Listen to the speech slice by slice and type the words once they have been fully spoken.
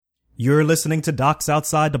You're listening to Docs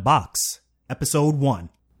Outside the Box, Episode 1.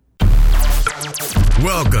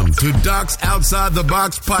 Welcome to Docs Outside the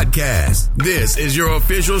Box podcast. This is your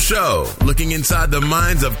official show, looking inside the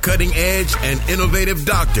minds of cutting-edge and innovative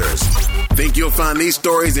doctors. Think you'll find these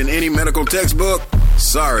stories in any medical textbook?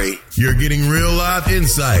 Sorry. You're getting real life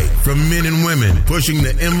insight from men and women pushing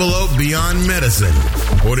the envelope beyond medicine.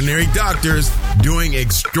 Ordinary doctors doing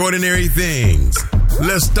extraordinary things.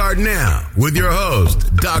 Let's start now with your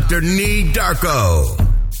host, Dr. Nee Darko.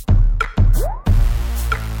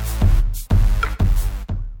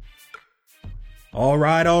 All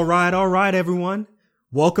right, everyone.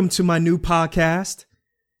 Welcome to my new podcast.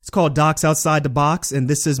 It's called Docs Outside the Box, and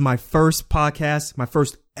this is my first podcast, my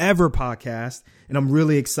first ever podcast, and I'm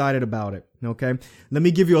really excited about it, okay? Let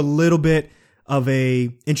me give you a little bit of a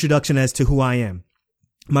introduction as to who I am.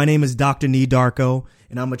 My name is Dr. Nee Darko,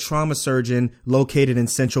 and I'm a trauma surgeon located in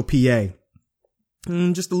Central PA.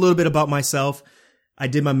 Just a little bit about myself. I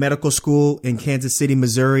did my medical school in Kansas City,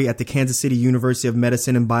 Missouri at the Kansas City University of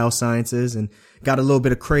Medicine and Biosciences, and got a little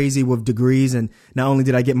bit of crazy with degrees. And not only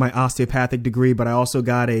did I get my osteopathic degree, but I also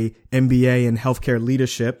got a MBA in healthcare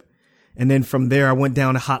leadership. And then from there, I went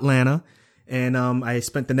down to Hotlanta, and I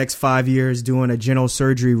spent the next 5 years doing a general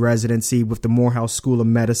surgery residency with the Morehouse School of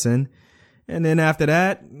Medicine. And then after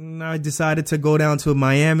that, I decided to go down to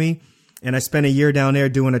Miami, and I spent a year down there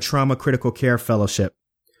doing a trauma critical care fellowship.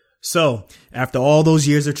 So after all those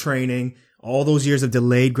years of training, all those years of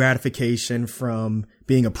delayed gratification from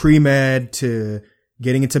being a pre-med to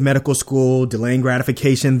getting into medical school, delaying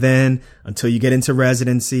gratification then until you get into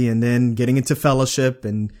residency, and then getting into fellowship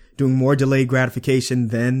and doing more delayed gratification,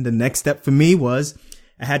 then the next step for me was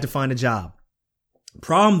I had to find a job.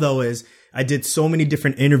 Problem though is I did so many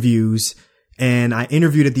different interviews, and I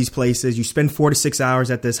interviewed at these places. You spend 4 to 6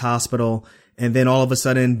 hours at this hospital, and then all of a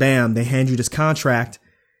sudden, bam, they hand you this contract.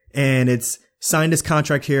 And it's signed this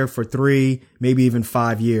contract here for 3, maybe even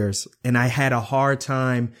 5 years. And I had a hard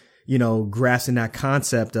time, grasping that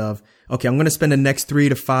concept of, okay, I'm going to spend the next 3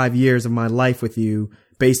 to 5 years of my life with you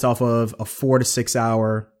based off of a 4 to 6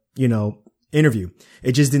 hour, interview.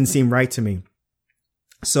 It just didn't seem right to me.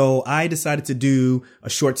 So I decided to do a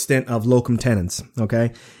short stint of locum tenens.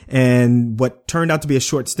 Okay. And what turned out to be a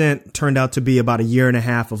short stint turned out to be about 1.5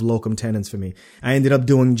 years of locum tenens for me. I ended up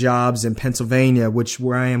doing jobs in Pennsylvania,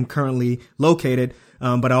 where I am currently located.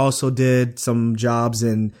 But I also did some jobs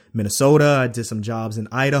in Minnesota. I did some jobs in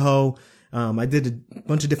Idaho. I did a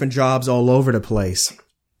bunch of different jobs all over the place.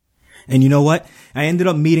 And you know what? I ended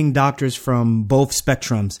up meeting doctors from both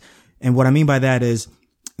spectrums. And what I mean by that is,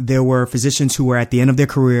 there were physicians who were at the end of their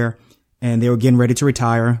career and they were getting ready to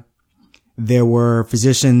retire. There were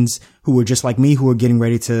physicians who were just like me, who were getting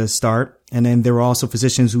ready to start. And then there were also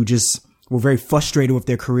physicians who just were very frustrated with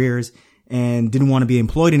their careers and didn't want to be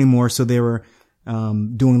employed anymore. So they were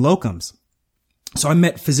doing locums. So I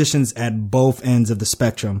met physicians at both ends of the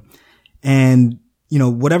spectrum. And,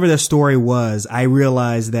 whatever their story was, I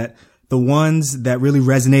realized that the ones that really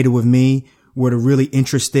resonated with me were the really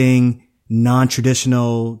interesting,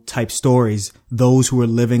 non-traditional type stories, those who were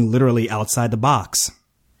living literally outside the box.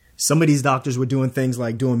 Some of these doctors were doing things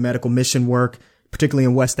like doing medical mission work, particularly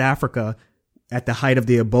in West Africa at the height of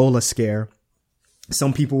the Ebola scare.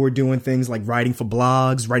 Some people were doing things like writing for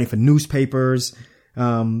blogs, writing for newspapers,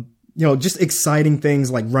 just exciting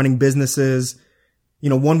things like running businesses.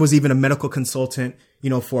 One was even a medical consultant,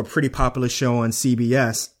 for a pretty popular show on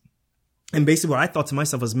CBS. And basically what I thought to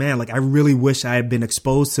myself was, man, I really wish I had been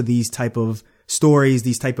exposed to these type of stories,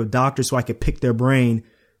 these type of doctors, so I could pick their brain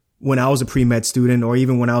when I was a pre-med student or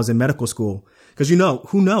even when I was in medical school. Because,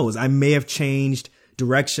 who knows? I may have changed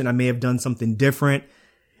direction. I may have done something different.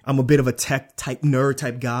 I'm a bit of a tech type nerd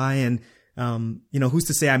type guy. And, who's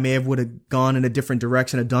to say I may have would have gone in a different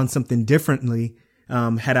direction or done something differently,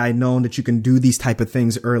 had I known that you can do these type of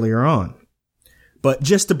things earlier on. But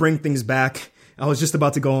just to bring things back, I was just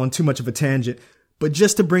about to go on too much of a tangent, but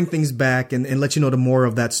just to bring things back and let you know the moral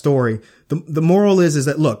of that story. The moral is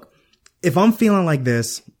that, look, if I'm feeling like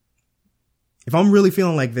this, if I'm really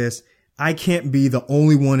feeling like this, I can't be the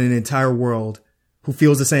only one in the entire world who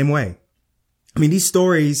feels the same way. I mean, these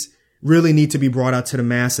stories really need to be brought out to the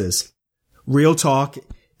masses. Real talk.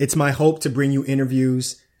 It's my hope to bring you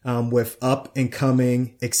interviews with up and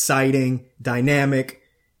coming, exciting, dynamic,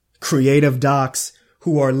 creative docs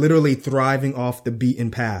who are literally thriving off the beaten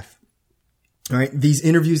path. All right. These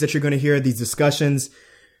interviews that you're going to hear, these discussions,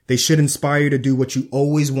 they should inspire you to do what you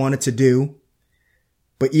always wanted to do,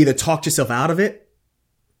 but either talk yourself out of it.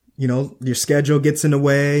 Your schedule gets in the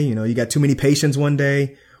way. You got too many patients one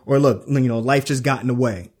day, or look, life just got in the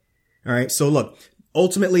way. All right. So look,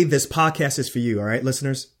 ultimately this podcast is for you. All right,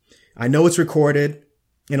 listeners, I know it's recorded,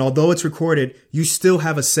 and although it's recorded, you still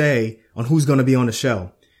have a say on who's going to be on the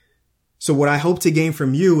show. So what I hope to gain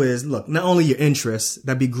from you is, look, not only your interests,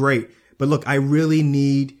 that'd be great, but look, I really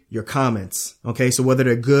need your comments. Okay. So whether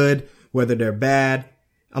they're good, whether they're bad,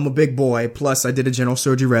 I'm a big boy. Plus I did a general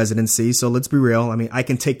surgery residency. So let's be real. I mean, I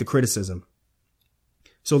can take the criticism.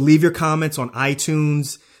 So leave your comments on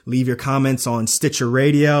iTunes, leave your comments on Stitcher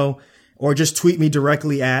Radio, or just tweet me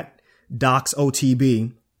directly at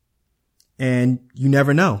DocsOTB. And you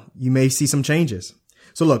never know. You may see some changes.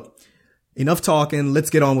 So look, enough talking. Let's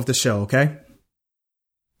get on with the show, okay?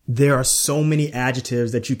 There are so many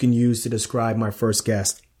adjectives that you can use to describe my first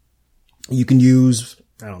guest. You can use,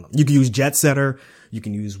 you can use jet setter. You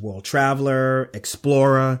can use world traveler,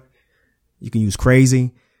 explorer. You can use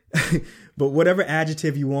crazy. But whatever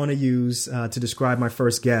adjective you want to use to describe my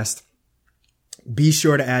first guest, be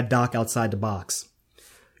sure to add Doc outside the box.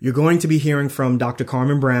 You're going to be hearing from Dr.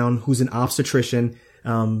 Carmen Brown, who's an obstetrician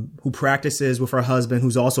who practices with her husband,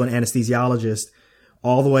 who's also an anesthesiologist,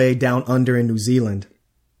 all the way down under in New Zealand.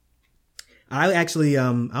 I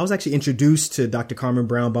was actually introduced to Dr. Carmen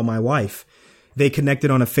Brown by my wife. They connected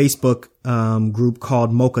on a Facebook group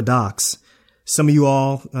called Mocha Docs. Some of you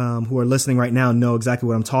all who are listening right now know exactly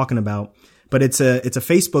what I'm talking about. But it's a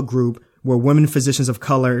Facebook group where women physicians of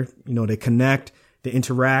color, they connect, they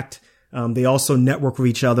interact. They also network with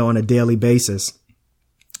each other on a daily basis.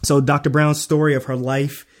 So Dr. Brown's story of her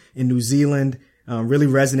life in New Zealand really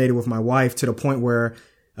resonated with my wife to the point where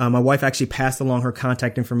my wife actually passed along her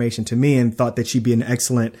contact information to me and thought that she'd be an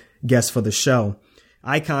excellent guest for the show.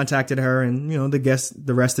 I contacted her and,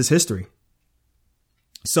 the rest is history.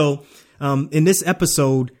 So in this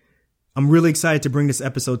episode, I'm really excited to bring this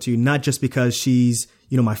episode to you, not just because she's,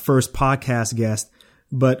 my first podcast guest,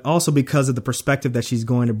 but also because of the perspective that she's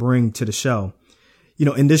going to bring to the show.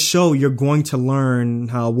 In this show, you're going to learn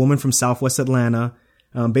how a woman from Southwest Atlanta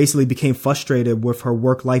basically became frustrated with her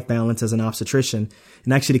work-life balance as an obstetrician.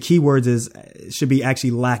 And actually, the key words should be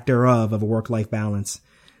actually lack thereof of a work-life balance.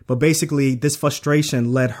 But basically, this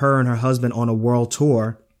frustration led her and her husband on a world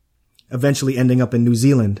tour, eventually ending up in New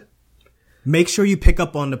Zealand. Make sure you pick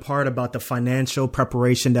up on the part about the financial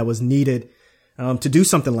preparation that was needed to do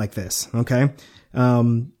something like this, okay?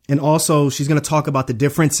 And also, she's going to talk about the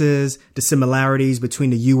differences, the similarities between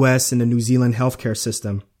the U.S. and the New Zealand healthcare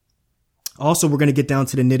system. Also, we're going to get down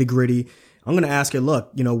to the nitty-gritty. I'm going to ask her,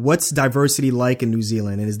 look, what's diversity like in New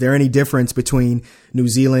Zealand? And is there any difference between New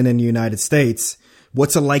Zealand and the United States?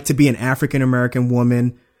 What's it like to be an African-American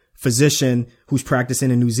woman physician who's practicing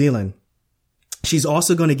in New Zealand? She's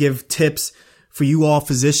also going to give tips for you all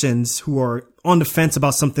physicians who are on the fence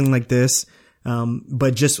about something like this,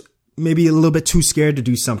 but just maybe a little bit too scared to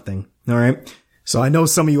do something. All right. So I know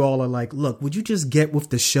some of you all are like, look, would you just get with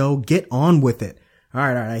the show? Get on with it. All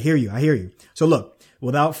right. I hear you. So look,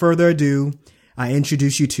 without further ado, I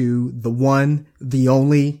introduce you to the one, the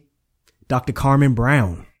only Dr. Carmen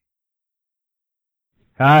Brown.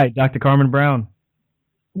 Hi, Dr. Carmen Brown.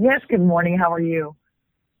 Yes. Good morning. How are you?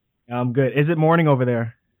 I'm good. Is it morning over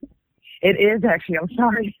there? It is actually. I'm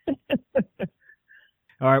sorry.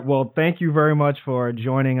 All right. Well, thank you very much for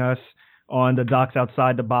joining us on the Docs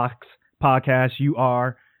Outside the Box podcast. You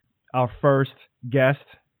are our first guest,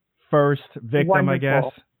 first victim,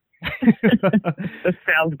 Wonderful. I guess. This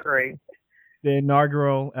sounds great. The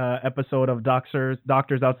inaugural episode of Doctors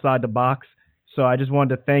Outside the Box. So I just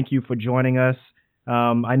wanted to thank you for joining us.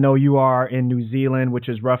 I know you are in New Zealand, which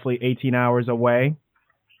is roughly 18 hours away.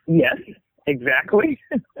 Yes, exactly.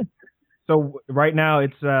 So right now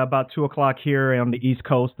it's about 2:00 here on the East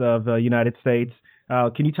Coast of the United States.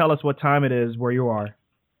 Can you tell us what time it is where you are?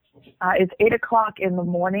 It's 8:00 in the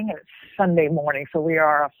morning and it's Sunday morning, so we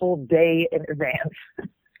are a full day in advance.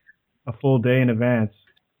 A full day in advance.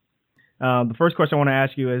 The first question I want to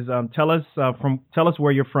ask you is tell us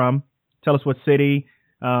where you're from. Tell us what city.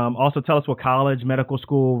 Also tell us what college, medical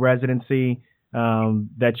school, residency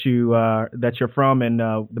that you're from, and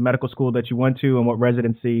the medical school that you went to, and what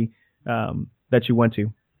residency that you went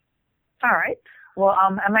to. All right. Well,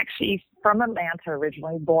 I'm actually from Atlanta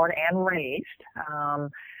originally, born and raised.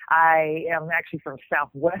 I am actually from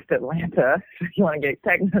Southwest Atlanta, if you want to get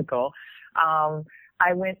technical.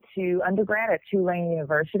 I went to undergrad at Tulane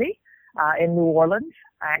University in New Orleans.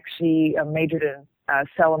 I actually majored in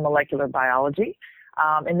cell and molecular biology.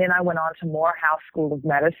 And then I went on to Morehouse School of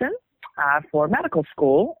Medicine for medical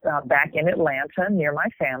school back in Atlanta near my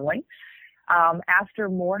family. After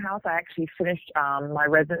Morehouse, I actually finished my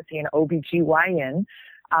residency in OBGYN,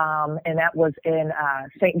 and that was in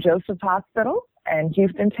St. Joseph's Hospital in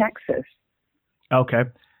Houston, Texas. Okay.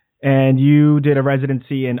 And you did a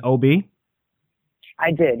residency in OB?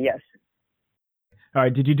 I did, yes. All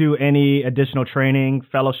right. Did you do any additional training,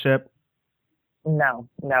 fellowship? No.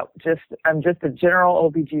 I'm just a general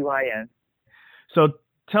OBGYN. So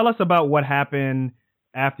tell us about what happened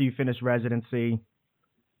after you finished residency.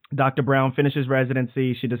 Dr. Brown finishes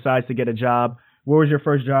residency. She decides to get a job. Where was your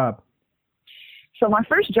first job? So my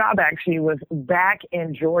first job actually was back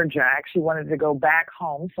in Georgia. I actually wanted to go back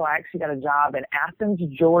home, so I actually got a job in Athens,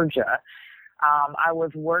 Georgia. I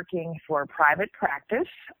was working for a private practice,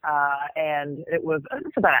 and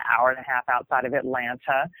it's about an hour and a half outside of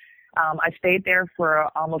Atlanta. I stayed there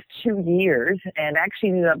for almost 2 years and actually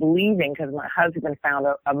ended up leaving because my husband found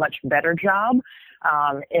a much better job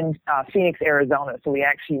in Phoenix, Arizona. So we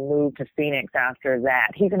actually moved to Phoenix after that.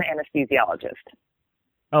 He's an anesthesiologist.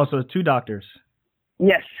 Oh, so 2 doctors.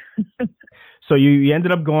 Yes. So you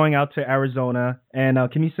ended up going out to Arizona, and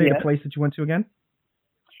can you say the place that you went to again?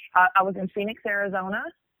 I was in Phoenix, Arizona.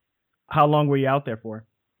 How long were you out there for?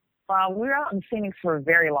 We were out in Phoenix for a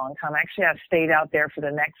very long time. Actually, I've stayed out there for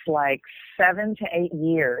the next 7 to 8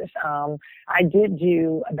 years. I did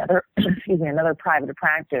do another private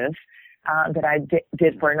practice that I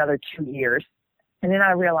did for another 2 years. And then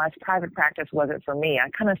I realized private practice wasn't for me. I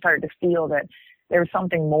kind of started to feel that there was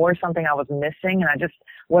something I was missing, and I just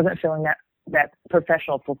wasn't feeling that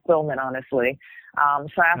professional fulfillment, honestly.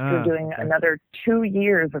 So after doing another 2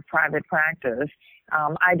 years of private practice,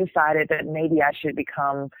 I decided that maybe I should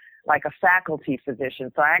become like a faculty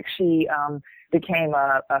physician. So I actually became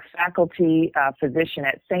a faculty physician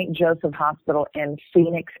at St. Joseph Hospital in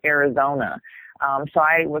Phoenix, Arizona. So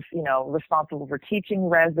I was, responsible for teaching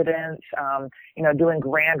residents, doing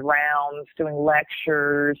grand rounds, doing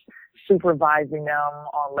lectures, supervising them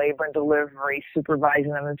on labor and delivery,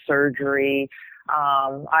 supervising them in surgery.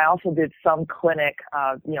 I also did some clinic,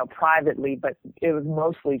 privately, but it was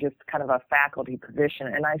mostly just kind of a faculty position.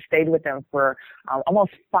 And I stayed with them for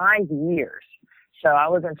almost 5 years. So I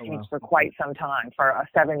was in Phoenix for quite some time, for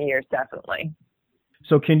 7 years, definitely.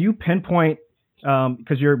 So can you pinpoint,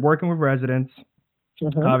 because you're working with residents,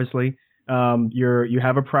 obviously, you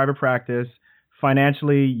have a private practice.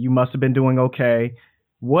 Financially, you must have been doing okay.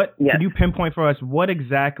 Can you pinpoint for us what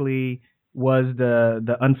exactly was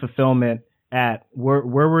the unfulfillment at? Where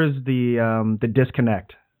was the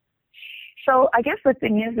disconnect? So I guess the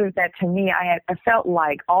thing is that to me, I felt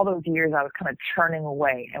like all those years I was kind of churning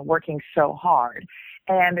away and working so hard.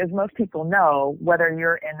 And as most people know, whether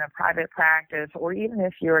you're in a private practice or even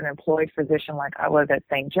if you're an employed physician like I was at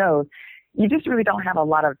St. Joe's, you just really don't have a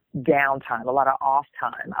lot of downtime, a lot of off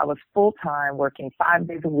time. I was full-time, working 5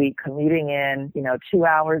 days a week, commuting in, 2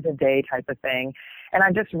 hours a day type of thing. And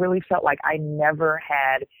I just really felt like I never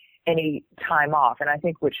had any time off. And I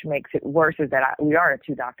think which makes it worse is that we are a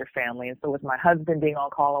 2-doctor family. And so with my husband being on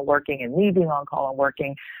call and working and me being on call and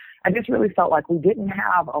working, I just really felt like we didn't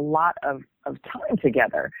have a lot of time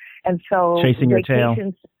together. And so chasing your tail.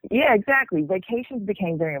 Yeah, exactly. Vacations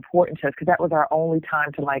became very important to us because that was our only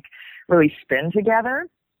time to really spend together.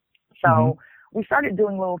 So we started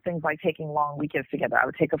doing little things like taking long weekends together. I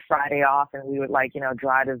would take a Friday off and we would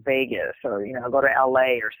drive to Vegas or, go to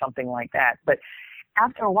LA or something like that. But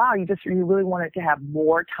after a while, you really wanted to have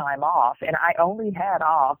more time off. And I only had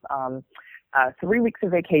off 3 weeks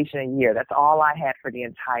of vacation a year. That's all I had for the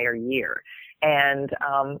entire year. And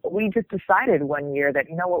we just decided one year that,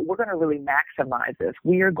 we're going to really maximize this.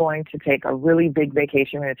 We are going to take a really big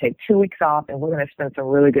vacation. We're going to take 2 weeks off, and we're going to spend some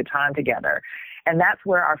really good time together. And that's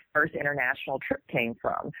where our first international trip came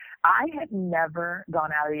from. I had never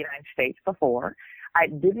gone out of the United States before. I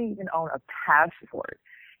didn't even own a passport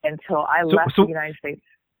until I left the United States.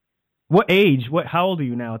 What age? How old are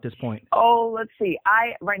you now at this point? Oh, let's see.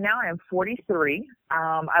 Right now I am 43.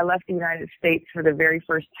 I left the United States for the very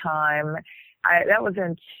first time. That was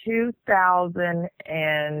in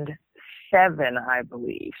 2007, I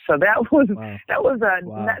believe. So that was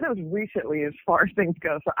recently as far as things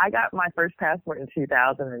go. So I got my first passport in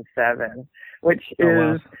 2007, which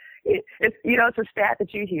is. It's it's a stat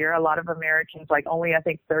that you hear. A lot of Americans, only I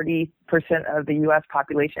think 30% of the U.S.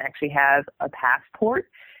 population actually has a passport,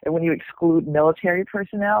 and when you exclude military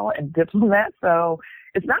personnel and diplomats, so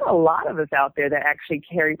it's not a lot of us out there that actually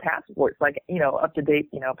carry passports, up to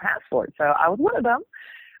date, passports. So I was one of them,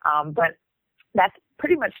 but that's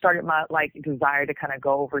pretty much started my desire to kind of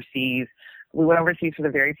go overseas. We went overseas for the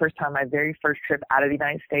very first time. My very first trip out of the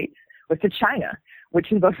United States was to China,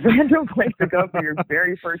 which is a random place to go for your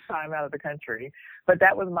very first time out of the country. But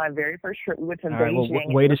that was my very first trip. We went to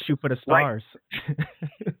Beijing. Way to shoot for the stars.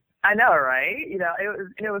 I know, right? It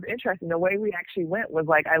was interesting. The way we actually went was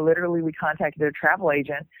we contacted a travel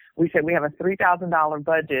agent. We said we have a $3,000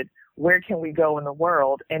 budget. where can we go in the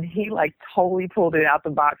world? And he like totally pulled it out the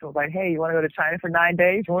box and was like, hey, you want to go to China for 9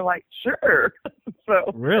 days? And we're like, sure.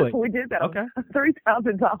 So really? we did that. Okay. A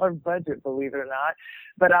 $3,000 budget, believe it or not.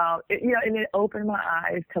 But, and it opened my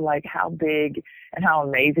eyes to like how big and how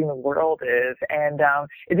amazing the world is. And,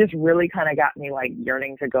 it just really kind of got me like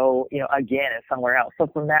yearning to go, again and somewhere else. So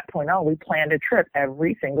from that point on, we planned a trip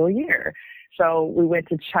every single year. So we went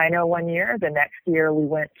to China one year. The next year we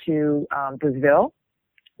went to, Brazil.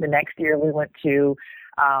 The next year we went to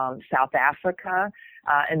South Africa,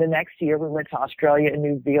 and the next year we went to Australia and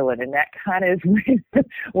New Zealand, and that kind of is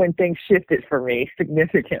when things shifted for me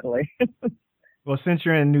significantly. Well, since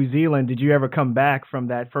you're in New Zealand, did you ever come back from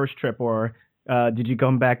that first trip, or did you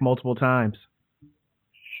come back multiple times?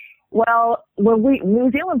 Well, New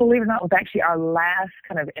Zealand, believe it or not, was actually our last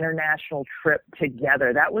kind of international trip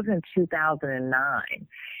together. That was in 2009.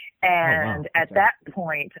 And at that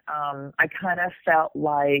point, I kind of felt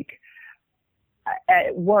like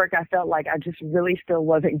at work, I felt like I just really still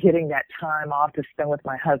wasn't getting that time off to spend with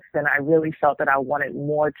my husband. I really felt that I wanted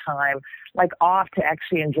more time like off to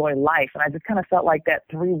actually enjoy life. And I just kind of felt like that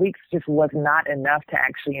 3 weeks just was not enough to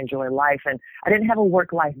actually enjoy life. And I didn't have a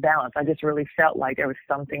work-life balance. I just really felt like there was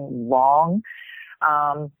something wrong.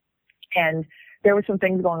 And there were some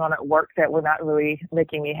things going on at work that were not really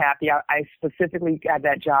making me happy. I specifically got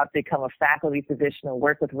that job to become a faculty physician and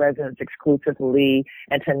work with residents exclusively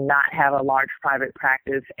and to not have a large private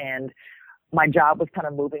practice. And my job was kind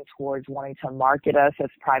of moving towards wanting to market us as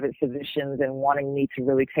private physicians and wanting me to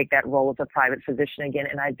really take that role as a private physician again.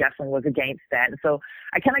 And I definitely was against that. And so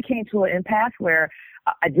I kind of came to an impasse where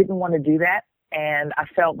I didn't want to do that. And I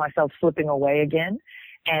felt myself slipping away again.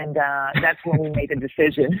 And that's when we made the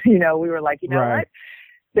decision. We were like, right. what?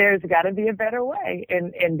 There's got to be a better way.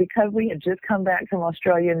 And because we had just come back from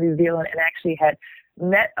Australia and New Zealand and actually had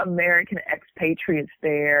met American expatriates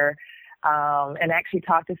there, and actually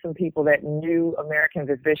talked to some people that knew American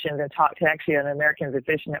physicians and talked to actually an American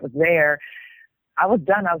physician that was there, I was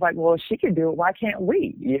done. I was like, well, if she can do it, why can't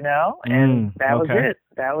we? And that was it.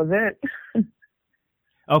 That was it.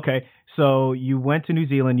 Okay, so you went to New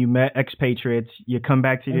Zealand, you met expatriates, you come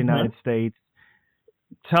back to the United States.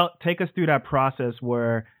 Take us through that process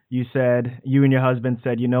where you and your husband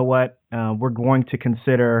said, you know what, we're going to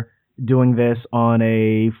consider doing this on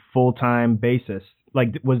a full-time basis.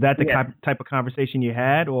 Like, was that the type of conversation you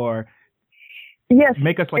had, or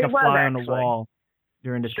make us like a fly on the wall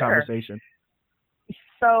during this conversation?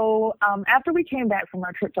 So after we came back from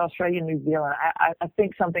our trip to Australia and New Zealand, I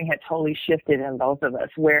think something had totally shifted in both of us,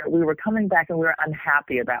 where we were coming back and we were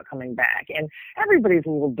unhappy about coming back. And everybody's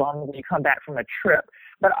a little bummed when you come back from a trip,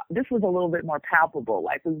 but this was a little bit more palpable.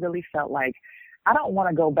 Like, we really felt like, I don't want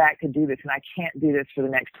to go back to do this, and I can't do this for the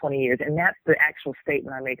next 20 years. And that's the actual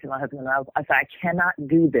statement I made to my husband. I said, I cannot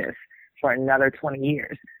do this for another 20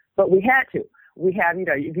 years. But we had to. We have,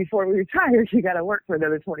 before we retire, you got to work for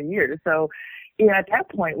another 20 years. So, at that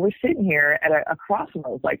point, we're sitting here at a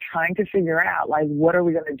crossroads, like trying to figure out, like, what are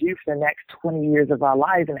we going to do for the next 20 years of our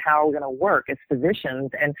lives, and how are we going to work as physicians?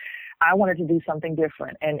 And I wanted to do something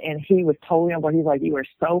different. And he was totally on board. He's like, you are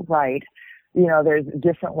so right. There's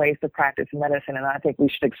different ways to practice medicine, and I think we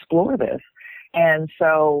should explore this. And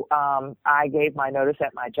so I gave my notice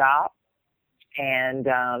at my job. And,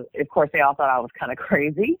 of course, they all thought I was kind of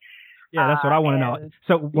crazy. Yeah, that's what I want to know.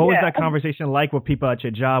 So what was that conversation like with people at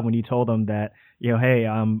your job when you told them that, hey,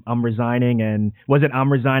 I'm resigning? And was it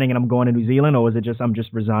I'm resigning and I'm going to New Zealand, or was it just I'm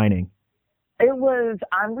just resigning? It was,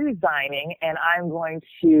 I'm resigning and I'm going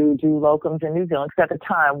to do locums in New Zealand, because at the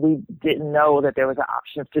time we didn't know that there was an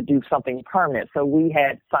option to do something permanent. So we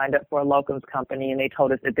had signed up for a locums company, and they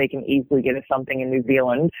told us that they can easily get us something in New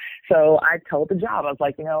Zealand. So I told the job, I was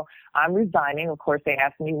like, I'm resigning. Of course, they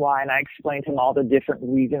asked me why, and I explained to them all the different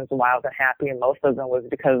reasons why I was unhappy, and most of them was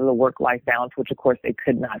because of the work-life balance, which of course they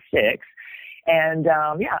could not fix. And,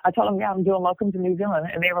 I told them, I'm doing locums in New Zealand.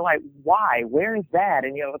 And they were like, why? Where is that?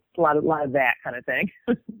 And, a lot of that kind of thing.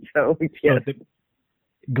 So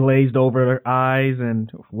glazed over eyes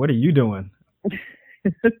and what are you doing?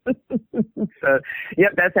 So,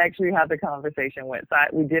 that's actually how the conversation went. So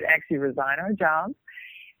we did actually resign our jobs.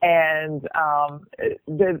 And,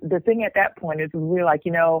 the thing at that point is we were like,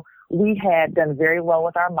 we had done very well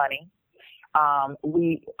with our money.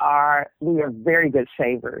 We are very good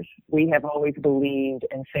savers. We have always believed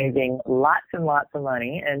in saving lots and lots of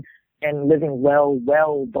money and living well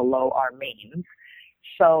below our means.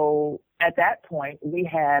 So at that point, we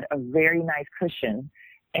had a very nice cushion,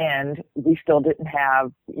 And we still didn't have,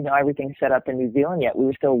 everything set up in New Zealand yet. We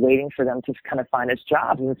were still waiting for them to kind of find us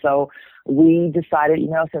jobs. And so we decided,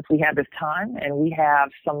 since we have this time and we have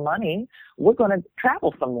some money, we're going to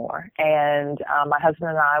travel some more. And my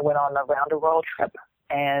husband and I went on a round the world trip,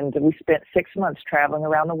 and we spent 6 months traveling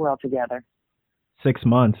around the world together. 6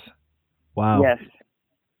 months. Wow. Yes.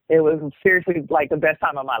 It was seriously like the best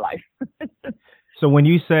time of my life. So when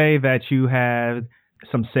you say that you had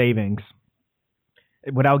some savings,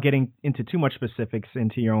 without getting into too much specifics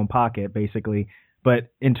into your own pocket, basically,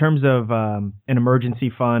 but in terms of an emergency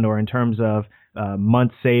fund or in terms of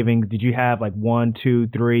month savings, did you have like 1, 2,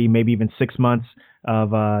 3, maybe even 6 months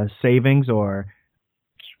of savings, or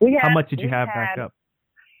how much did you have back up?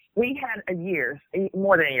 We had a year,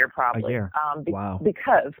 more than a year probably. A year. Wow.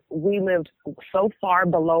 Because we lived so far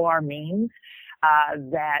below our means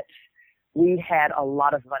that we had a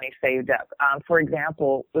lot of money saved up. For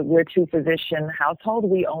example, we're a two-physician household.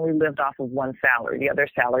 We only lived off of one salary. The other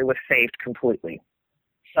salary was saved completely.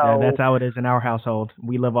 So yeah, that's how it is in our household.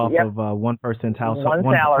 We live off of one person's household,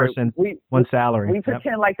 one salary. One salary. We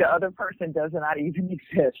pretend like the other person does not even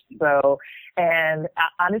exist. So, and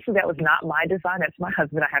honestly, that was not my design. That's my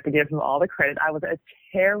husband. I have to give him all the credit. I was a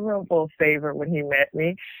terrible saver when he met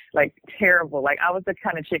me, like terrible. Like I was the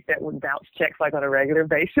kind of chick that would bounce checks like on a regular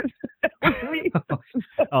basis.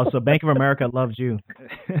 Oh, so Bank of America loves you.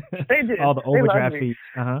 They did. All the overdraft fees.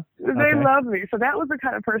 They love me. So that was the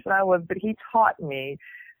kind of person I was. But he taught me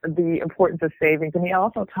the importance of savings, and he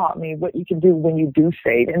also taught me what you can do when you do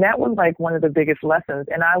save. And that was like one of the biggest lessons.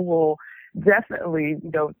 And I will definitely,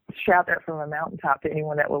 shout that from a mountaintop to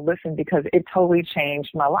anyone that will listen, because it totally changed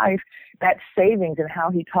my life. That savings and how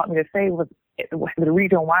he taught me to save was the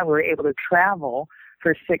reason why we were able to travel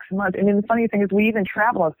for 6 months. And then the funny thing is we even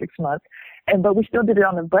traveled on 6 months, but we still did it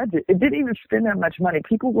on a budget. It didn't even spend that much money.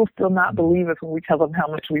 People will still not believe us when we tell them how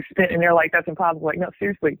much we spent, and they're like, that's impossible. Like, no,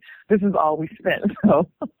 seriously, this is all we spent. So.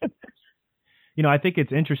 I think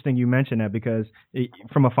it's interesting you mentioned that, because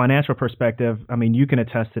from a financial perspective, I mean, you can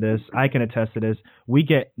attest to this. I can attest to this. We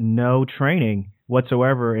get no training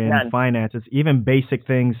whatsoever in finances, even basic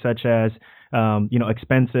things such as,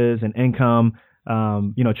 expenses and income,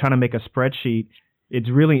 trying to make a spreadsheet. It's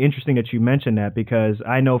really interesting that you mentioned that, because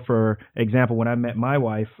I know, for example, when I met my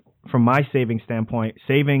wife, from my savings standpoint,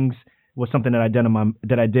 savings was something that I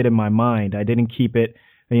did in my mind. I didn't keep it,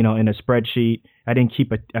 in a spreadsheet. I didn't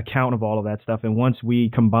keep an account of all of that stuff. And once we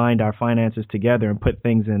combined our finances together and put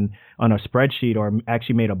things on a spreadsheet, or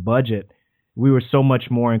actually made a budget, we were so much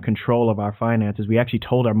more in control of our finances. We actually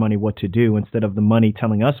told our money what to do instead of the money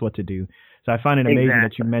telling us what to do. So I find it amazing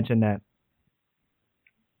that you mentioned that.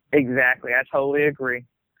 Exactly. I totally agree.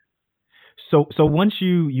 So once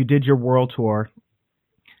you did your world tour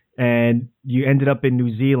and you ended up in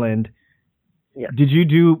New Zealand, yes.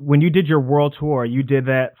 When you did your world tour, you did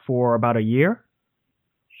that for about a year?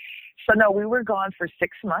 So no, we were gone for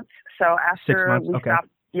 6 months. So after 6 months?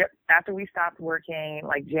 After we stopped working,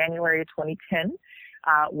 like January of 2010,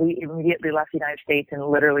 we immediately left the United States and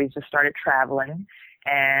literally just started traveling.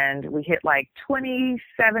 And we hit like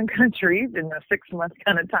 27 countries in a 6 month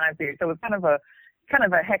kind of time period. So it was kind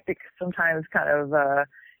of a hectic, sometimes kind of,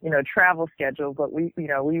 travel schedule, but we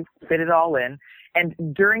fit it all in. And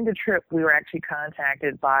during the trip, we were actually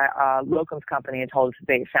contacted by a locums company and told us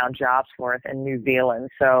they found jobs for us in New Zealand.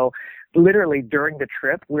 So literally during the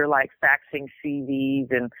trip, we're like faxing CVs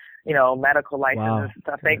and, medical licenses and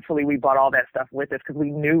stuff. Thankfully, we bought all that stuff with us because we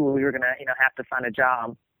knew we were going to, have to find a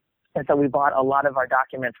job. And so we bought a lot of our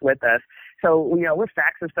documents with us. So, we're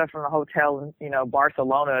faxing stuff from a hotel in,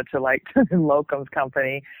 Barcelona to like the locums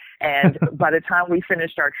company. And by the time we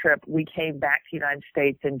finished our trip, we came back to the United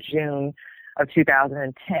States in June of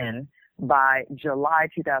 2010. By July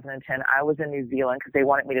 2010, I was in New Zealand because they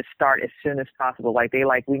wanted me to start as soon as possible.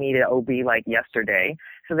 We needed OB like yesterday.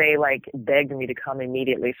 So they begged me to come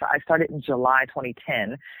immediately. So I started in July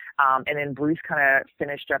 2010. And then Bruce kind of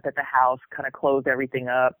finished up at the house, kind of closed everything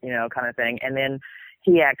up, kind of thing. And then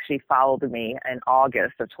he actually followed me in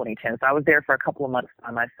August of 2010. So I was there for a couple of months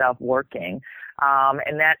by myself working.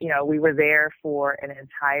 And that, we were there for an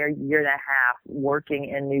entire year and a half working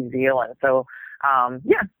in New Zealand. So,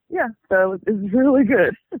 so it was really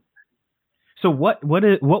good. So what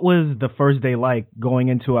was the first day like going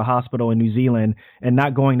into a hospital in New Zealand and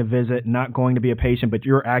not going to visit, not going to be a patient, but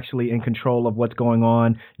you're actually in control of what's going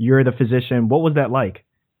on? You're the physician. What was that like?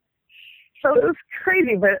 So it was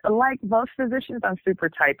crazy, but like most physicians, I'm super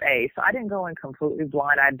type A. So I didn't go in completely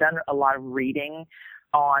blind. I'd done a lot of reading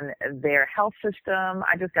on their health system.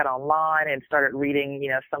 I just got online and started reading,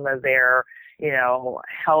 some of their,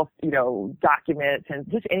 health, documents and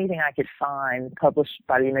just anything I could find published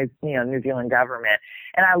by the, New Zealand government.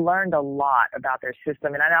 And I learned a lot about their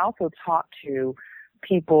system. And I also talked to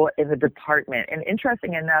people in the department. And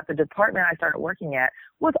interesting enough, the department I started working at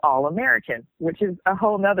was all American, which is a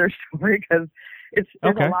whole nother story because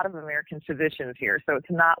there's a lot of American physicians here. So it's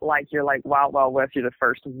not like you're like Wild Wild West, you're the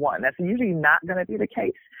first one. That's usually not going to be the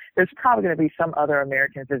case. There's probably going to be some other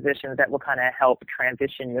American physicians that will kind of help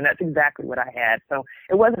transition you. And that's exactly what I had. So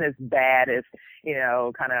it wasn't as bad as,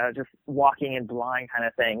 kind of just walking in blind kind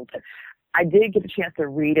of thing. But I did get a chance to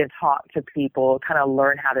read and talk to people, kind of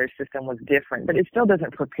learn how their system was different, but it still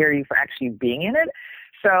doesn't prepare you for actually being in it.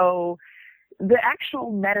 So the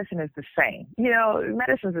actual medicine is the same.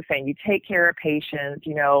 Medicine is the same. You take care of patients.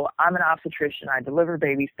 I'm an obstetrician. I deliver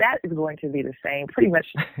babies. That is going to be the same pretty much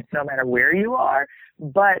no matter where you are.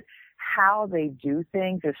 But how they do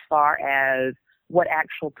things as far as what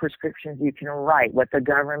actual prescriptions you can write, what the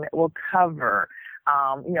government will cover,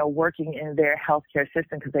 working in their healthcare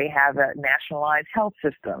system because they have a nationalized health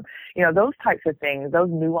system. Those types of things, those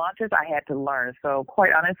nuances I had to learn. So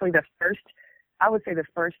quite honestly, the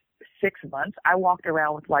first 6 months, I walked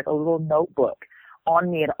around with like a little notebook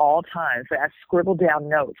on me at all times. So I scribbled down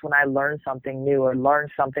notes when I learned something new or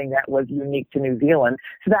learned something that was unique to New Zealand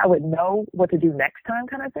so that I would know what to do next time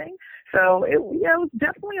kind of thing. So it was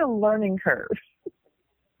definitely a learning curve.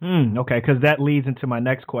 Okay, because that leads into my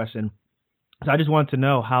next question. So I just wanted to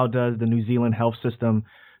know, how does the New Zealand health system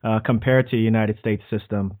compare to the United States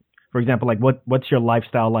system? For example, like what's your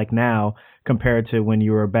lifestyle like now compared to when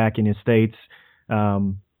you were back in the States?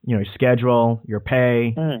 Your schedule, your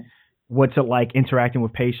pay, what's it like interacting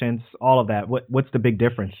with patients, all of that. What's the big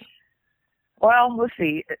difference? Well, let's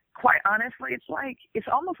see. Quite honestly, it's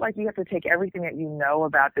almost like you have to take everything that you know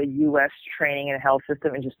about the U.S. training and health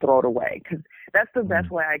system and just throw it away, because that's the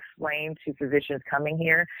best way I explain to physicians coming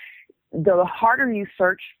here. The harder you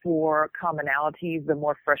search for commonalities, the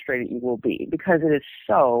more frustrated you will be because it is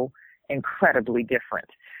so incredibly different.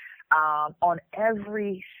 On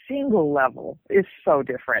every single level is so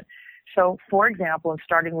different. So, for example, and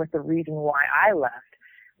starting with the reason why I left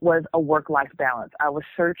was a work-life balance. I was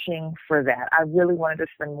searching for that. I really wanted to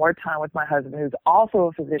spend more time with my husband, who's also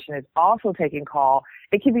a physician, is also taking call.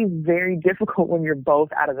 It can be very difficult when you're both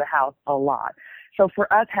out of the house a lot. So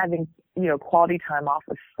for us, having, quality time off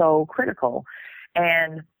was so critical.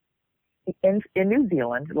 And in New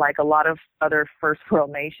Zealand, like a lot of other first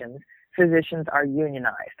world nations, physicians are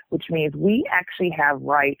unionized, which means we actually have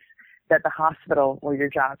rights that the hospital or your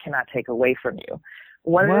job cannot take away from you.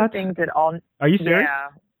 One of the things that Are you serious?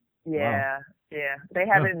 Yeah. They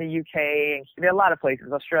have it in the UK and there are a lot of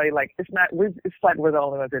places. Australia, it's like we're the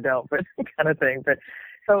only ones that don't, but kind of thing. But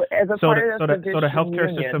so as a part of the healthcare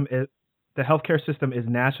union, system the healthcare system is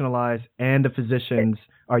nationalized and the physicians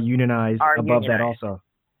are unionized above that also.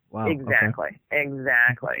 Wow.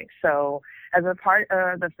 Exactly. So as a part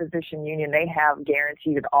of the physician union, they have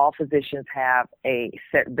guaranteed that all physicians have a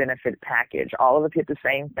set benefit package. All of us get the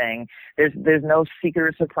same thing. There's no secret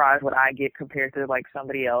or surprise what I get compared to like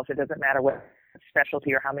somebody else. It doesn't matter what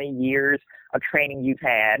specialty or how many years of training you've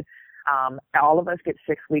had. All of us get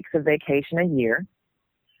 6 weeks of vacation a year.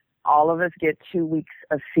 All of us get 2 weeks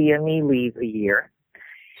of CME leave a year.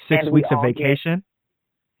 6 weeks of vacation?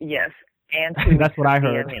 Yes. And 2 weeks That's what I of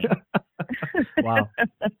heard. CME. Wow.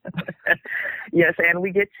 Yes, and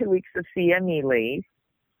we get 2 weeks of CME leave.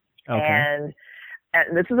 Okay.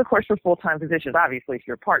 And this is, of course, for full-time physicians. Obviously, if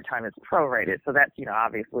you're part-time, it's prorated. So that's,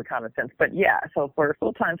 obviously common sense. But, yeah, so for a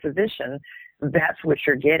full-time physician, that's what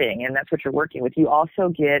you're getting, and that's what you're working with. You also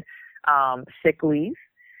get sick leave.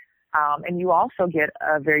 And you also get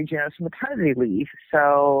a very generous maternity leave.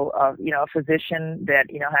 So, a physician that,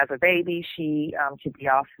 has a baby, she could be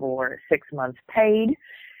off for 6 months paid,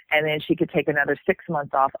 and then she could take another 6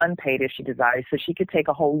 months off unpaid if she desires. So she could take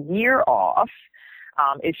a whole year off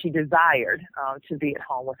if she desired to be at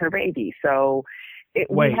home with her baby. So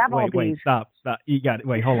we have all these. Wait, stop. You got it.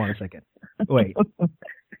 Wait, hold on a second. Wait.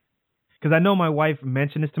 Because I know my wife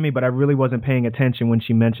mentioned this to me, but I really wasn't paying attention when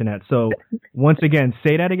she mentioned that. So once again,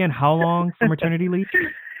 say that again. How long for maternity leave?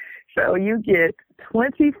 So you get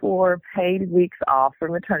 24 paid weeks off for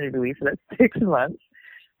maternity leave. So that's 6 months.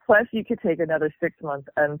 Plus you could take another 6 months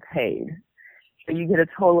unpaid. So you get a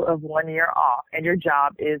total of 1 year off, and your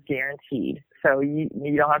job is guaranteed. So you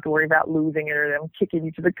don't have to worry about losing it or them kicking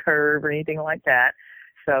you to the curb or anything like that.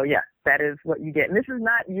 So yeah, that is what you get. And this is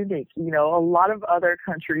not unique. You know, a lot of other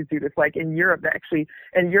countries do this. Like in Europe, actually,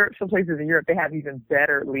 some places in Europe, they have even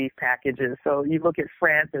better leave packages. So you look at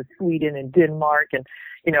France and Sweden and Denmark and,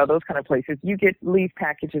 you know, those kind of places, you get leave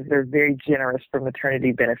packages that are very generous for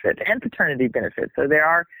maternity benefits and paternity benefits. So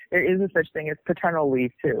there is a such thing as paternal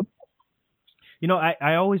leave too. You know,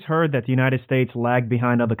 I always heard that the United States lagged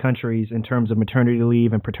behind other countries in terms of maternity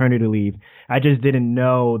leave and paternity leave. I just didn't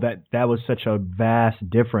know that was such a vast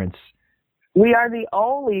difference. We are the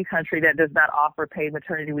only country that does not offer paid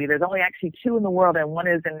maternity leave. There's only actually 2 in the world, and one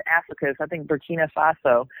is in Africa. So I think Burkina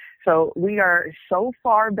Faso. So we are so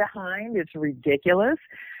far behind, it's ridiculous.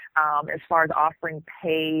 As far as offering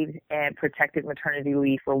paid and protected maternity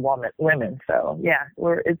leave for women. So yeah,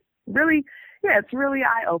 it's really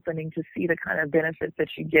eye-opening to see the kind of benefits that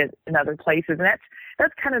you get in other places. And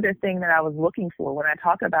that's kind of the thing that I was looking for. When I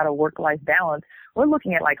talk about a work-life balance, we're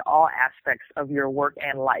looking at like all aspects of your work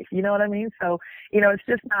and life. You know what I mean? So, you know, it's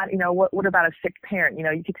just not, you know, what about a sick parent? You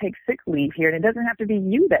know, you could take sick leave here, and it doesn't have to be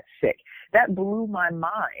you that's sick. That blew my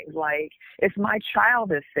mind. Like, if my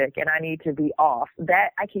child is sick and I need to be off, that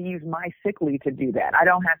I can use my sick leave to do that. I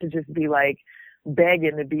don't have to just be like,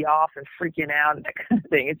 begging to be off and freaking out and that kind of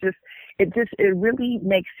thing. It really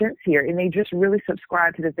makes sense here. And they just really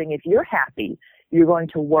subscribe to the thing. If you're happy, you're going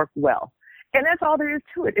to work well. And that's all there is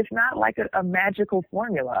to it. It's not like a magical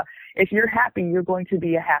formula. If you're happy, you're going to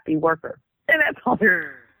be a happy worker. And that's all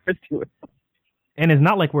there is to it. And it's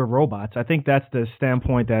not like we're robots. I think that's the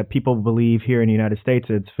standpoint that people believe here in the United States.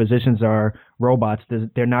 It's physicians are robots.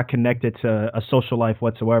 They're not connected to a social life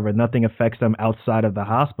whatsoever. Nothing affects them outside of the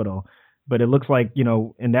hospital. But it looks like, you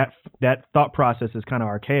know, and that thought process is kind of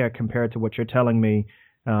archaic compared to what you're telling me,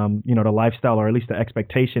 you know, the lifestyle or at least the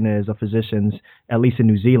expectation is of physicians, at least in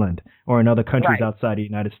New Zealand or in other countries outside the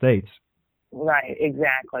United States. Right.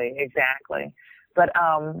 Exactly. But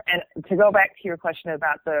and to go back to your question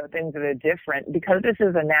about the things that are different, because this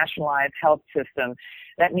is a nationalized health system,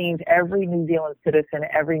 that means every New Zealand citizen,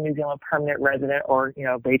 every New Zealand permanent resident, or, you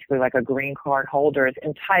know, basically like a green card holder is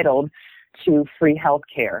entitled to free health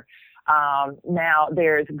care. Now,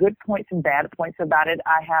 there's good points and bad points about it.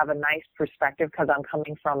 I have a nice perspective because I'm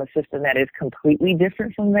coming from a system that is completely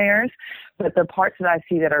different from theirs. But the parts that I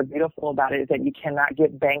see that are beautiful about it is that you cannot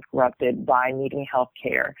get bankrupted by needing health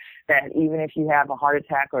care. That even if you have a heart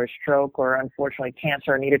attack or a stroke or unfortunately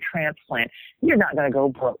cancer or need a transplant, you're not going to go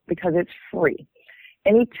broke because it's free.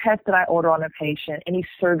 Any test that I order on a patient, any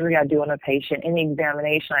surgery I do on a patient, any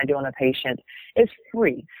examination I do on a patient is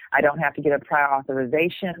free. I don't have to get a prior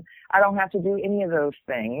authorization. I don't have to do any of those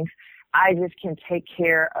things. I just can take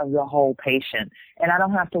care of the whole patient. And I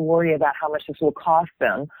don't have to worry about how much this will cost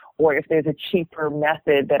them or if there's a cheaper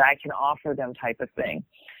method that I can offer them type of thing.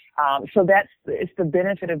 So it's the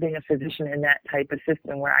benefit of being a physician in that type of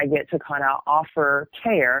system where I get to kind of offer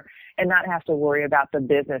care and not have to worry about the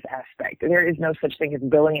business aspect. There is no such thing as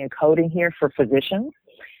billing and coding here for physicians.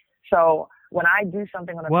 So when I do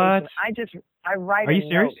something on a patient, I write a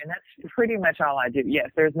note, and that's pretty much all I do.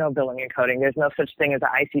 Yes, there's no billing and coding. There's no such thing as an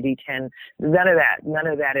ICD-10. None of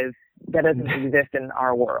that doesn't exist in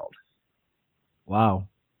our world. Wow.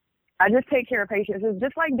 I just take care of patients. It's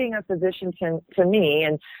just like being a physician to me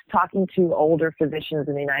and talking to older physicians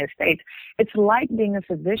in the United States. It's like being a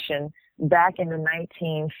physician back in the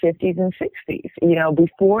 1950s and 60s, you know,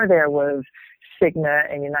 before there was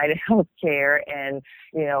Cigna and United Healthcare and,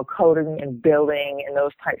 you know, coding and billing and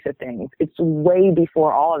those types of things. It's way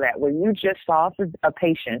before all of that, where you just saw a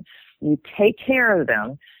patient, you take care of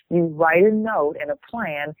them, you write a note and a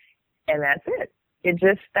plan, and that's it.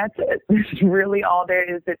 That's it. It's really all there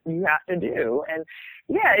is that you have to do. And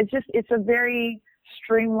yeah, it's a very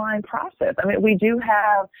streamlined process. I mean, we do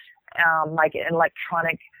have, like an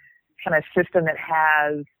electronic kind of system that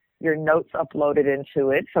has your notes uploaded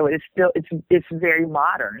into it. So it's very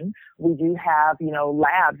modern. We do have, you know,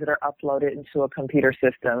 labs that are uploaded into a computer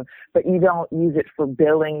system, but you don't use it for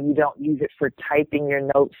billing. You don't use it for typing your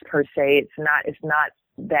notes per se. It's not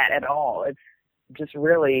that at all. It's just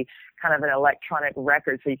really kind of an electronic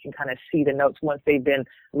record so you can kind of see the notes once they've been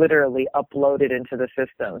literally uploaded into the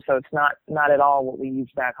system. So it's not at all what we use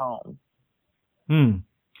back home.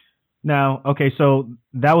 Now, okay, so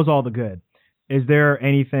that was all the good. Is there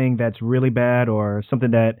anything that's really bad or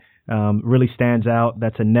something that really stands out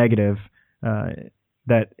that's a negative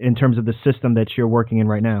that in terms of the system that you're working in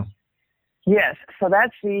right now? Yes, so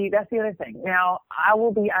that's the other thing. Now, I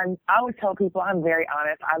always tell people I'm very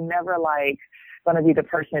honest. I'm never like going to be the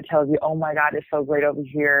person that tells you, oh my God, it's so great over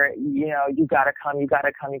here. You know, you got to come.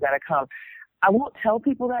 I won't tell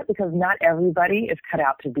people that because not everybody is cut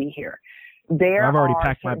out to be here. I've already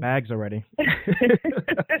packed my bags already.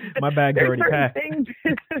 My bag's already packed.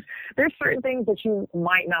 There's certain things that you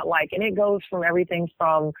might not like, and it goes from everything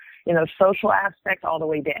from, social aspects all the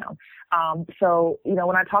way down. So,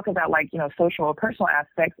 when I talk about social or personal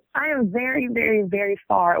aspects, I am very, very, very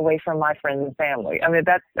far away from my friends and family.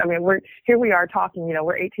 We are talking,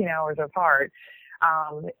 we're 18 hours apart.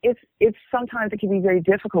 It's sometimes it can be very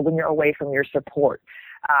difficult when you're away from your support.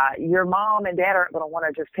 Your mom and dad aren't going to want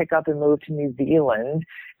to just pick up and move to New Zealand.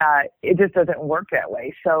 It just doesn't work that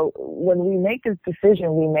way. So when we make this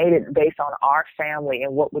decision, we made it based on our family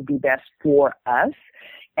and what would be best for us.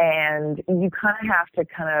 And you kind of have to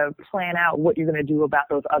kind of plan out what you're going to do about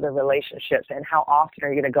those other relationships and how often are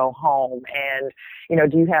you going to go home, and,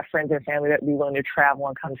 do you have friends and family that will be willing to travel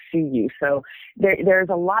and come see you? So there's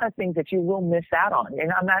a lot of things that you will miss out on.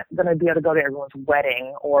 And I'm not going to be able to go to everyone's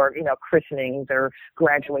wedding or, christenings or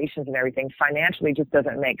graduations and everything. Financially, it just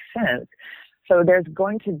doesn't make sense. So there's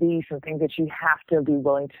going to be some things that you have to be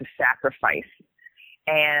willing to sacrifice.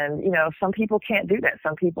 And, some people can't do that.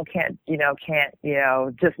 Some people can't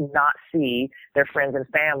just not see their friends and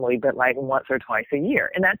family, but like once or twice a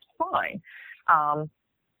year. And that's fine.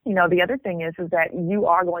 The other thing is that you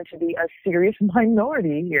are going to be a serious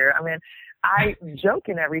minority here. I mean, I joke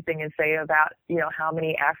and everything and say about, how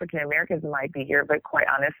many African Americans might be here, but quite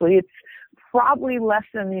honestly, it's probably less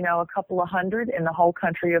than, a couple of hundred in the whole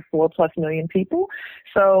country of 4+ million people.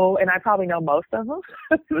 So, and I probably know most of them.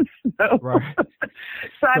 Right.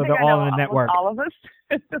 So I think they're I know all in the network. All of us.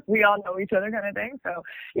 We all know each other kind of thing. So,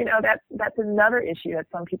 that's another issue that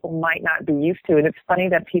some people might not be used to. And it's funny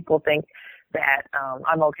that people think that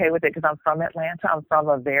I'm okay with it because I'm from Atlanta. I'm from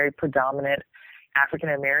a very predominant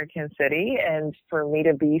African-American city, and for me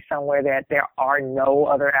to be somewhere that there are no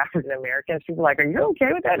other African-Americans, people are like, are you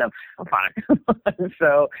okay with that? No, I'm fine.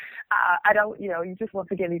 So I don't, you just once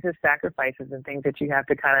again, these are sacrifices and things that you have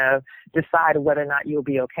to kind of decide whether or not you'll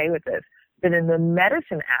be okay with this. But in the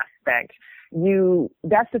medicine aspect,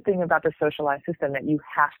 that's the thing about the socialized system that you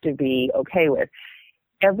have to be okay with.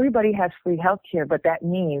 Everybody has free health care, but that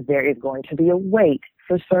means there is going to be a wait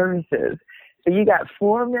for services. So you got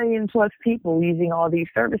 4 million plus people using all these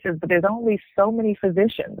services, but there's only so many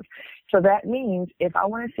physicians. So that means if I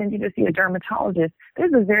want to send you to see a dermatologist,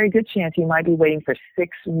 there's a very good chance you might be waiting for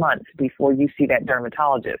 6 months before you see that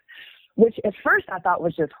dermatologist, which at first I thought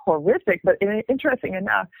was just horrific. But interesting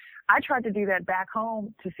enough, I tried to do that back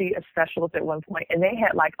home to see a specialist at one point, and they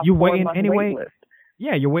had like a 4-month wait list.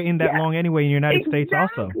 Yeah, you're waiting that long anyway in the United States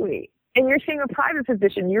also. And you're seeing a private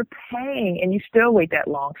physician, you're paying, and you still wait that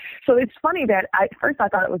long. So it's funny that at first I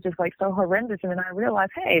thought it was just like so horrendous, and then I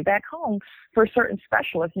realized, hey, back home for certain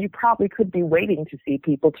specialists, you probably could be waiting to see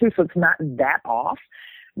people too, so it's not that off.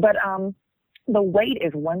 But the wait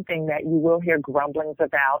is one thing that you will hear grumblings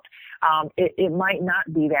about. It might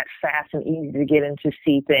not be that fast and easy to get in to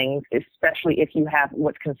see things, especially if you have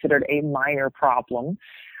what's considered a minor problem.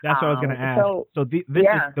 That's what I was going to ask. So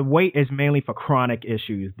the wait is mainly for chronic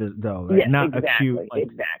issues, though, right? Yes, not exactly, acute. Like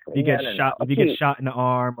exactly. If you get shot, if you get shot in the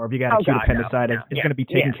arm, or if you got acute appendicitis, it's going to be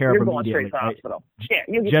taken care of immediately. You're going straight to the hospital. Yeah,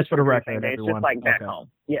 you just for the record, it's everyone. Just like back home.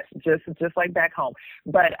 Yes, just like back home.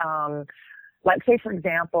 But like say for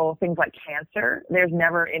example, things like cancer, there's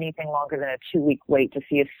never anything longer than a 2-week wait to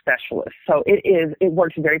see a specialist. So it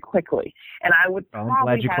works very quickly, and I would probably I'm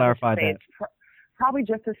glad you clarified that. Probably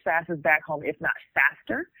just as fast as back home, if not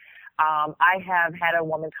faster. I have had a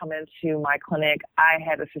woman come into my clinic. I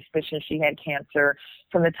had a suspicion she had cancer.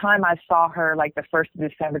 From the time I saw her, like the 1st of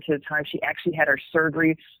December, to the time she actually had her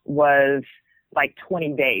surgery was like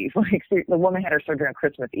 20 days. Like the woman had her surgery on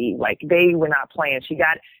Christmas Eve. Like they were not playing. She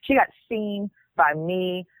got seen by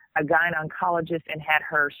me, a gynecologist, and had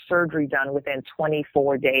her surgery done within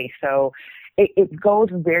 24 days. So it goes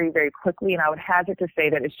very, very quickly, and I would hazard to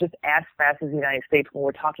say that it's just as fast as the United States when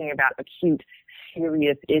we're talking about acute,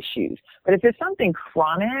 serious issues. But if it's something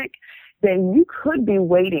chronic, then you could be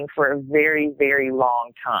waiting for a very, very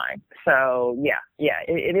long time. So,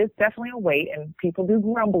 it is definitely a wait, and people do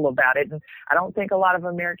grumble about it. And I don't think a lot of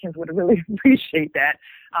Americans would really appreciate that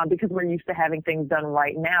because we're used to having things done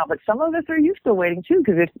right now. But some of us are used to waiting, too,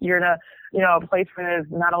 because if you're in a place where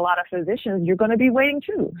there's not a lot of physicians, you're going to be waiting,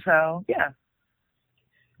 too. So, yeah.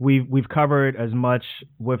 We've covered as much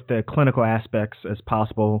with the clinical aspects as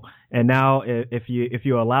possible, and now if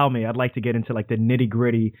you allow me, I'd like to get into like the nitty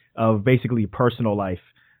gritty of basically personal life.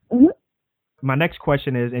 Mm-hmm. My next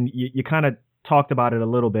question is, and you kind of talked about it a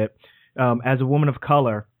little bit, as a woman of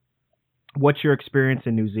color, what's your experience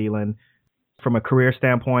in New Zealand from a career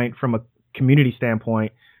standpoint, from a community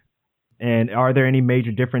standpoint, and are there any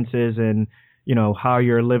major differences in how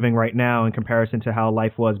you're living right now in comparison to how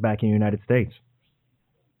life was back in the United States?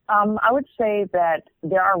 I would say that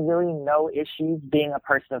there are really no issues being a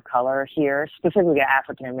person of color here, specifically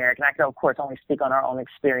African American. I can, of course, only speak on our own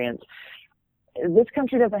experience. This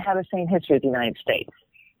country doesn't have the same history as the United States.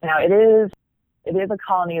 Now, it is a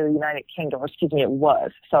colony of the United Kingdom, or excuse me, it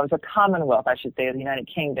was. So it's a commonwealth, I should say, of the United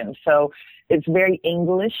Kingdom. So it's very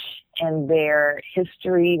English, and their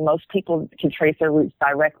history, most people can trace their roots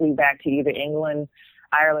directly back to either England,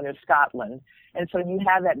 Ireland, or Scotland. And so you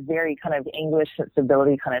have that very kind of English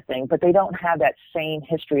sensibility kind of thing, but they don't have that same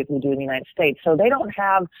history as we do in the United States. So they don't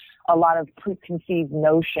have a lot of preconceived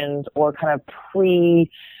notions or kind of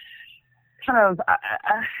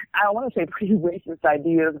I don't want to say pre-racist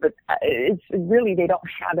ideas, but it's really, they don't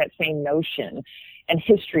have that same notion and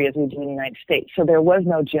history as we do in the United States. So there was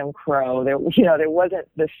no Jim Crow. There wasn't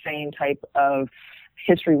the same type of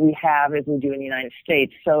history we have as we do in the United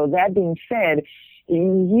States. So that being said,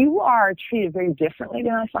 you are treated very differently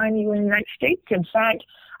than I find you in the United States. In fact,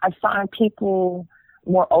 I find people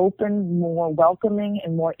more open, more welcoming,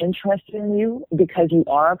 and more interested in you because you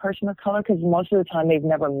are a person of color, because most of the time they've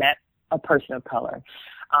never met a person of color.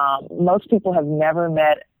 Most people have never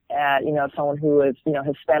met, someone who is,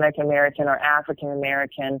 Hispanic American or African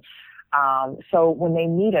American. So when they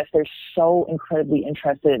meet us, they're so incredibly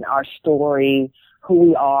interested in our story, who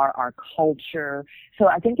we are, our culture. So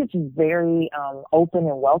I think it's very open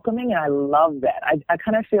and welcoming, and I love that. I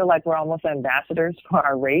kind of feel like we're almost ambassadors for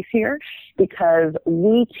our race here because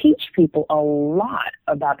we teach people a lot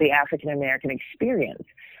about the African American experience.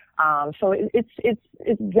 So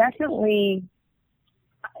it's definitely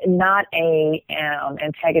not a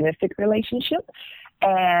antagonistic relationship,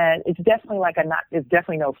 and it's definitely there's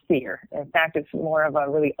definitely no fear. In fact, it's more of a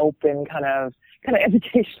really open kind of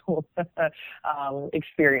educational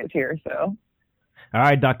experience here. So. All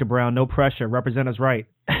right, Dr. Brown, no pressure. Represent us right.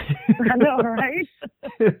 I know, right?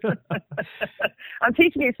 I'm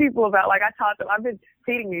teaching these people about, I've been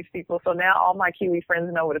feeding these people, so now all my Kiwi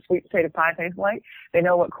friends know what a sweet potato pie tastes like. They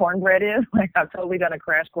know what cornbread is. I've totally done a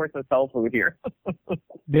crash course of soul food here.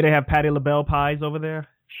 Do they have Patti LaBelle pies over there?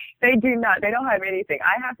 They do not. They don't have anything.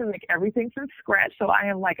 I have to make everything from scratch, so I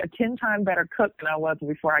am like a 10 times better cook than I was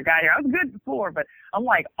before I got here. I was good before, but I'm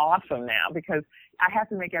awesome now because I have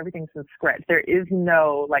to make everything from scratch. There is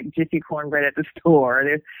no Jiffy cornbread at the store.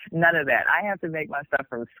 There's none of that. I have to make my stuff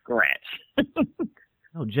from scratch.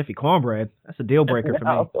 Oh, Jiffy cornbread. That's a deal breaker for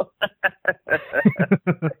me.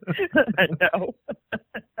 I know.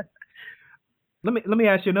 Let me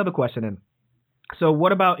ask you another question then. So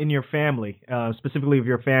what about in your family, specifically of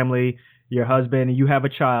your family, your husband, you have a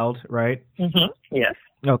child, right? Mm-hmm. Yes.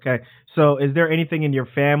 Okay. So is there anything in your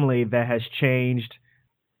family that has changed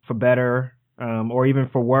for better or even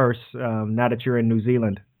for worse now that you're in New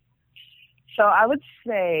Zealand? So I would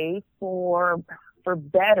say for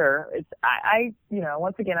better, it's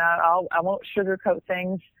once again, I won't sugarcoat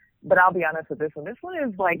things, but I'll be honest with this one. This one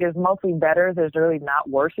is mostly better. There's really not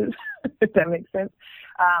worses, if that makes sense.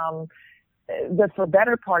 The for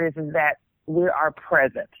better part is that we are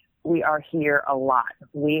present. We are here a lot.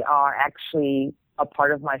 We are actually a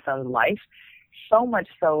part of my son's life, so much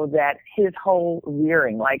so that his whole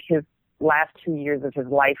rearing, his last 2 years of his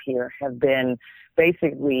life here have been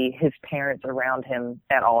basically his parents around him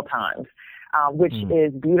at all times, which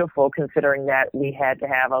is beautiful considering that we had to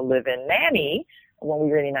have a live-in nanny when we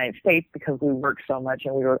were in the United States because we worked so much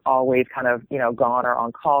and we were always kind of, gone or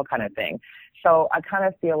on call kind of thing. So I kind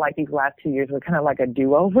of feel like these last 2 years were kind of like a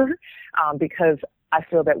do-over because I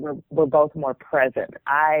feel that we're both more present.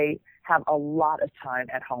 I have a lot of time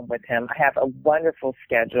at home with him. I have a wonderful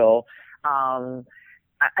schedule.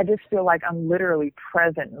 I just feel like I'm literally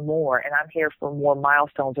present more, and I'm here for more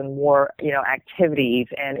milestones and more, activities.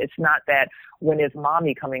 And it's not that when is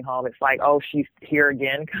mommy coming home, it's like, oh, she's here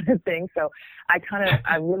again kind of thing. So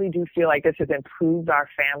I really do feel like this has improved our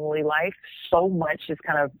family life so much. It's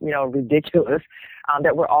kind of, ridiculous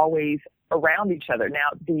that we're always around each other.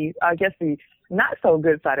 Now, the not so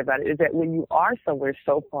good side about it is that when you are somewhere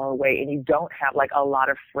so far away and you don't have a lot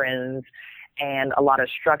of friends and a lot of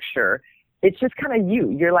structure, it's just kind of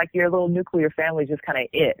you're your little nuclear family is just kind of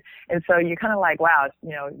it. And so you're kind of wow,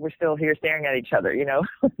 we're still here staring at each other,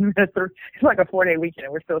 it's like a 4-day weekend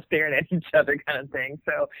and we're still staring at each other kind of thing.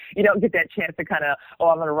 So you don't get that chance to kind of,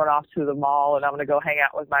 I'm going to run off to the mall and I'm going to go hang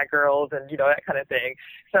out with my girls and, that kind of thing.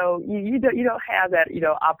 So you don't have that,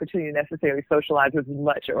 opportunity to necessarily socialize with as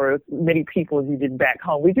much or as many people as you did back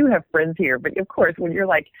home. We do have friends here, but of course when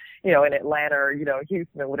you're in Atlanta or,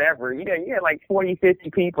 Houston or whatever, you have 40, 50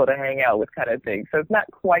 people to hang out with kind of things. So it's not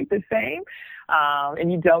quite the same.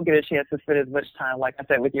 And you don't get a chance to spend as much time, like I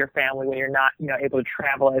said, with your family when you're not, able to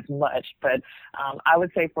travel as much. But I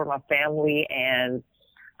would say for my family and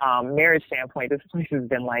marriage standpoint, this place has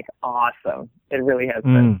been like awesome. It really has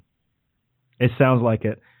been. It sounds like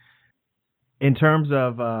it. In terms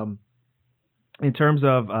of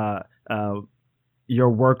your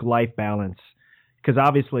work-life balance, because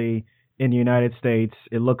obviously in the United States,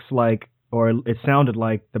 it looks like, or it sounded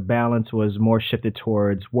like, the balance was more shifted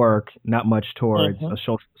towards work, not much towards a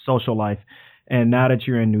social life. And now that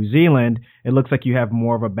you're in New Zealand, it looks like you have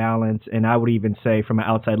more of a balance. And I would even say, from an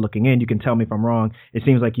outside looking in, you can tell me if I'm wrong, it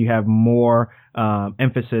seems like you have more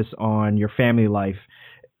emphasis on your family life.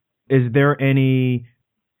 Is there any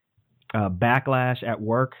backlash at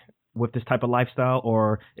work with this type of lifestyle,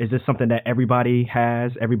 or is this something that everybody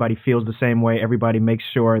has, everybody feels the same way, everybody makes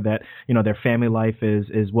sure that, their family life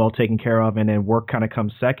is well taken care of, and then work kind of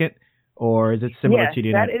comes second? Or is it similar to the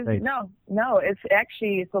United States? No, it's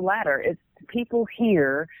the latter. It's people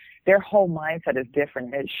here, their whole mindset is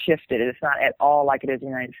different. It's shifted. It's not at all like it is in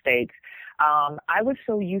the United States. I was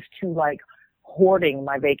so used to hoarding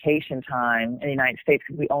my vacation time in the United States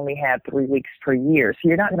because we only had 3 weeks per year. So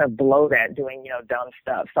you're not going to blow that doing, dumb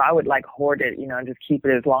stuff. So I would hoard it, and just keep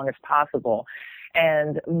it as long as possible.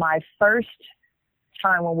 And my first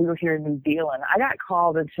time when we were here in New Zealand, I got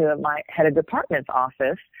called into my head of department's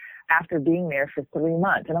office after being there for 3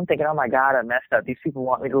 months. And I'm thinking, oh my God, I messed up. These people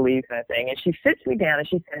want me to leave, kind of thing. And she sits me down and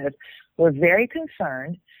she says, we're very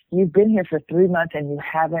concerned. You've been here for 3 months and you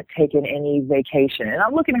haven't taken any vacation. And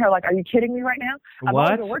I'm looking at her like, are you kidding me right now?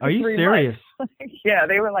 What? Are you serious? Yeah,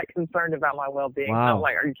 they were concerned about my well-being. Wow. So I'm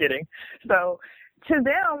like, are you kidding? So to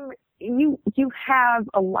them, you have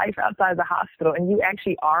a life outside the hospital, and you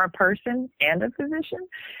actually are a person and a physician.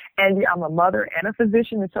 And I'm a mother and a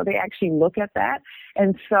physician, and so they actually look at that.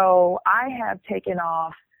 And so I have taken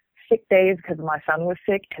off sick days because my son was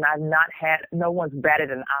sick, and I've not had, no one's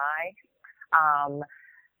batted an eye.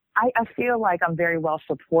 I feel like I'm very well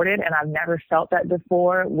supported, and I've never felt that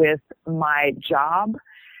before with my job.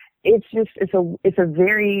 It's a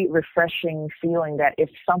very refreshing feeling that if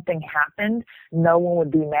something happened, no one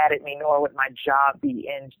would be mad at me, nor would my job be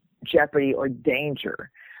in jeopardy or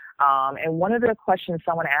danger. And one of the questions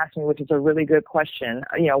someone asked me, which is a really good question,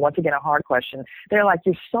 once again, a hard question, they're like,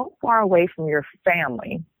 you're so far away from your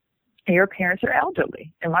family, and your parents are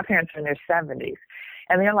elderly, and my parents are in their 70s.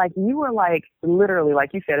 And they're like, you were literally,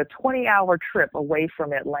 like you said, a 20-hour trip away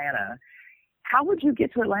from Atlanta. How would you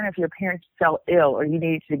get to Atlanta if your parents fell ill or you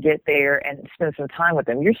needed to get there and spend some time with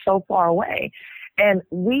them? You're so far away. And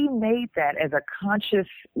we made that as a conscious,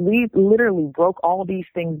 we literally broke all these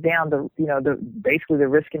things down, basically the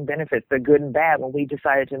risk and benefits, the good and bad, when we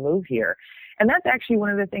decided to move here. And that's actually one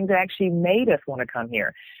of the things that actually made us want to come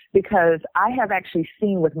here, because I have actually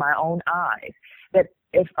seen with my own eyes that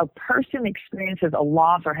if a person experiences a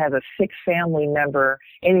loss or has a sick family member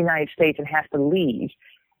in the United States and has to leave,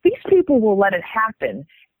 these people will let it happen,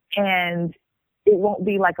 and it won't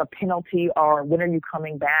be like a penalty or when are you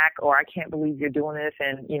coming back or I can't believe you're doing this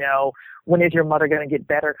and, when is your mother going to get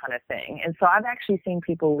better kind of thing. And so I've actually seen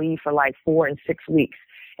people leave for 4 and 6 weeks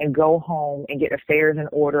and go home and get affairs in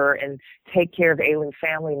order and take care of ailing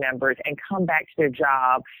family members and come back to their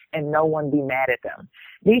job and no one be mad at them.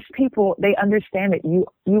 These people, they understand that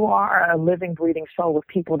you are a living, breathing soul with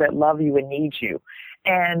people that love you and need you,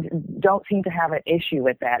 and don't seem to have an issue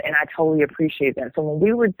with that. And I totally appreciate that. So when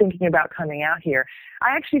we were thinking about coming out here,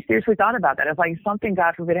 I actually seriously thought about that. It's like something,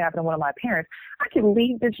 God forbid, happened to one of my parents. I could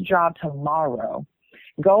leave this job tomorrow,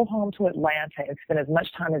 go home to Atlanta and spend as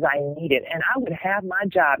much time as I needed, and I would have my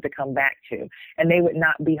job to come back to, and they would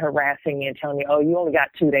not be harassing me and telling me, oh, you only got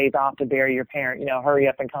 2 days off to bury your parent, hurry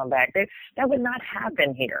up and come back. That would not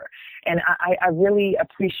happen here. And I really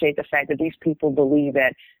appreciate the fact that these people believe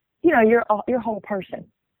that, you're a whole person.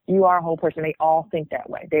 You are a whole person. They all think that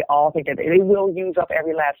way. They all think that they will use up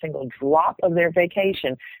every last single drop of their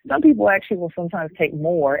vacation. Some people actually will sometimes take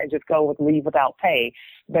more and just go with leave without pay.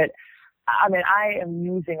 But I am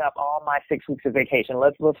using up all my 6 weeks of vacation.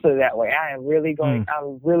 Let's put it that way. I am really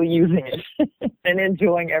I'm really using it and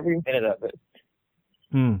enjoying every minute of it.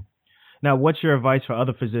 Now, what's your advice for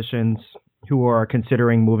other physicians who are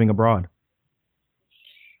considering moving abroad?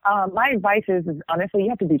 My advice is honestly, you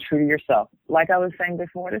have to be true to yourself. Like I was saying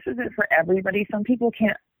before, this isn't for everybody. Some people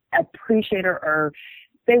can't appreciate or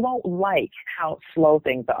they won't like how slow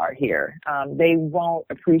things are here. They won't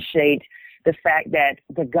appreciate the fact that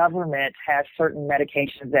the government has certain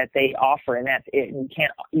medications that they offer, and that's it. And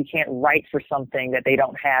you can't write for something that they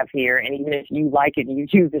don't have here. And even if you like it and you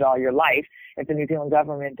use it all your life, if the New Zealand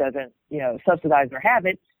government doesn't, subsidize or have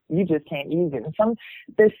it, You just can't use it. And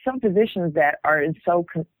there's some physicians that are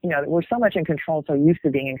we're so much in control, so used to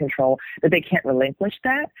being in control that they can't relinquish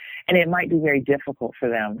that. And it might be very difficult for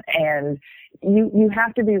them. And you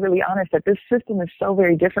have to be really honest that this system is so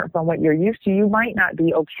very different from what you're used to. You might not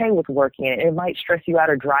be okay with working in it. It might stress you out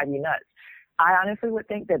or drive you nuts. I honestly would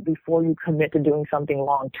think that before you commit to doing something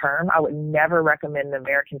long term, I would never recommend an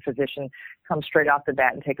American physician come straight off the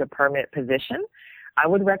bat and take a permanent position. I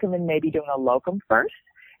would recommend maybe doing a locum first.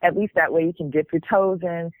 At least that way you can dip your toes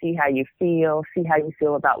in, see how you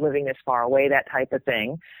feel about living this far away, that type of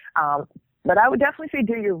thing. But I would definitely say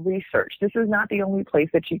do your research. This is not the only place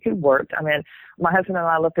that you could work. I mean, my husband and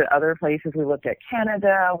I looked at other places. We looked at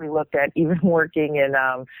Canada. We looked at even working in,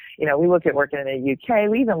 we looked at working in the UK.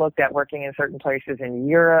 We even looked at working in certain places in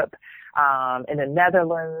Europe, in the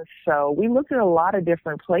Netherlands. So we looked at a lot of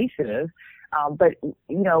different places. But,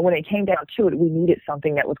 when it came down to it, we needed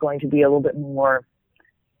something that was going to be a little bit more,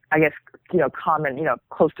 I guess, common,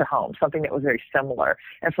 close to home, something that was very similar.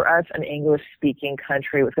 And for us, an English-speaking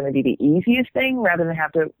country was going to be the easiest thing rather than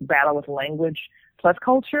have to battle with language plus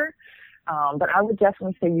culture. But I would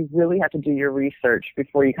definitely say you really have to do your research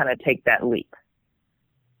before you kind of take that leap.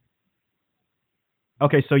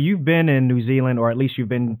 Okay, so you've been in New Zealand, or at least you've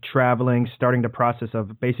been traveling, starting the process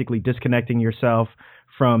of basically disconnecting yourself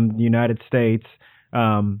from the United States,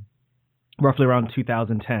 roughly around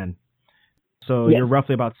 2010. So Yes. You're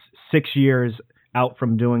roughly about 6 years out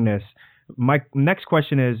from doing this. My next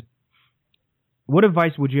question is, what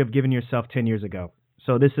advice would you have given yourself 10 years ago?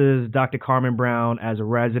 So this is Dr. Carmen Brown as a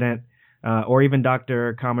resident, or even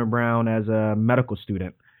Dr. Carmen Brown as a medical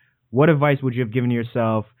student. What advice would you have given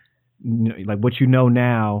yourself, like what you know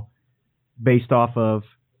now, based off of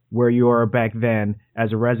where you were back then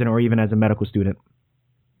as a resident or even as a medical student?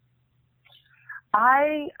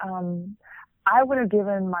 I would have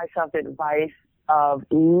given myself the advice of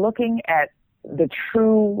looking at the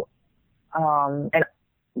true and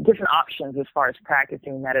different options as far as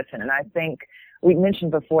practicing medicine. And I think we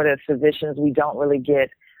mentioned before that as physicians, we don't really get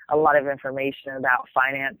a lot of information about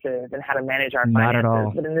finances and how to manage our finances. Not at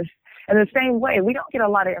all. But in the same way, we don't get a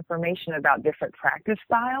lot of information about different practice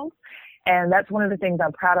styles. And that's one of the things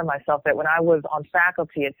I'm proud of myself, that when I was on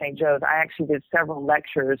faculty at St. Joe's, I actually did several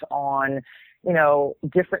lectures on,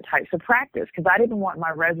 different types of practice, because I didn't want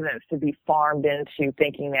my residents to be farmed into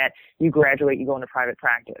thinking that you graduate, you go into private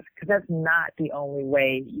practice, because that's not the only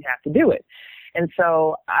way you have to do it. And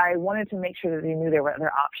so I wanted to make sure that they knew there were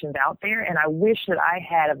other options out there, and I wish that I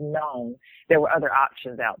had have known there were other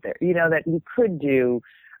options out there, that you could do.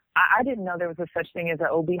 I didn't know there was a such thing as an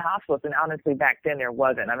OB hospitalist, and honestly, back then there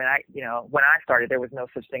wasn't. I mean, when I started, there was no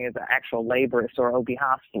such thing as an actual laborist or OB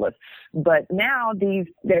hospitalist. But now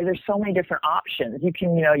there's so many different options. You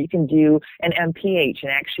can do an MPH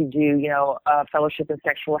and actually do, a fellowship in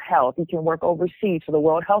sexual health. You can work overseas for the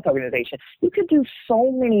World Health Organization. You could do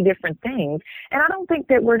so many different things, and I don't think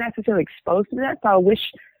that we're necessarily exposed to that. So I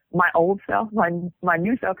wish my old self, my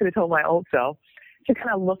new self, could have told my old self to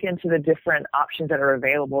kind of look into the different options that are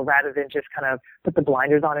available rather than just kind of put the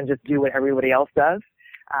blinders on and just do what everybody else does.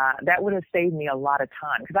 That would have saved me a lot of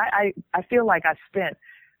time, because I feel like I spent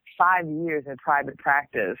 5 years in private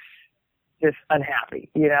practice just unhappy,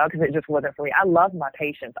 because it just wasn't for me. I love my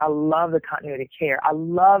patients. I love the continuity of care. I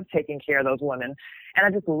love taking care of those women, and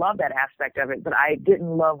I just love that aspect of it, but I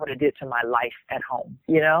didn't love what it did to my life at home,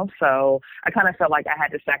 So I kind of felt like I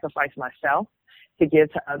had to sacrifice myself to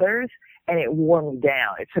give to others, and it wore me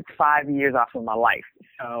down. It took 5 years off of my life.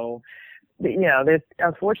 So,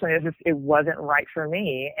 unfortunately, it wasn't right for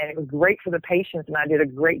me, and it was great for the patients, and I did a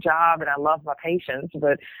great job, and I love my patients,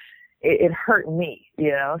 but it hurt me,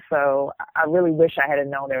 So I really wish I had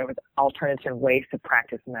known there was alternative ways to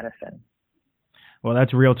practice medicine. Well,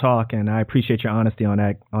 that's real talk, and I appreciate your honesty on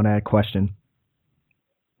that question.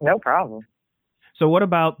 No problem. So what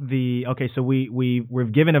about so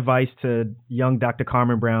we've given advice to young Dr.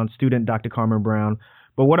 Carmen Brown, student Dr. Carmen Brown,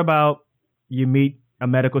 but what about you meet a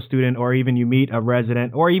medical student, or even you meet a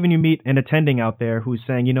resident, or even you meet an attending out there who's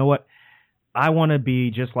saying, you know what, I want to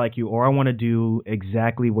be just like you, or I want to do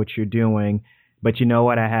exactly what you're doing, but you know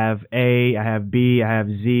what, I have A, I have B, I have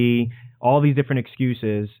Z, all these different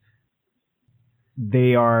excuses.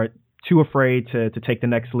 They are too afraid to take the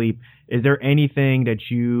next leap. Is there anything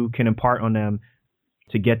that you can impart on them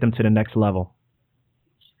to get them to the next level?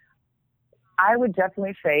 I would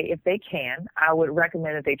definitely say, if they can, I would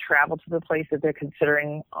recommend that they travel to the place that they're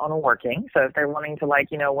considering on working. So if they're wanting to,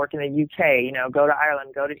 work in the UK, go to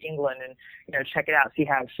Ireland, go to England, and, check it out, see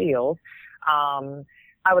how it feels.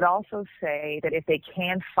 I would also say that if they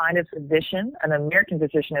can find a physician, an American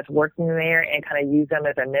physician that's working there, and kind of use them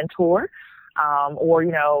as a mentor, or,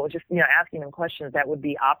 just, asking them questions, that would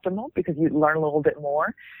be optimal because you'd learn a little bit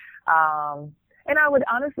more. And I would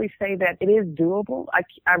honestly say that it is doable. I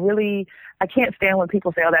can't stand when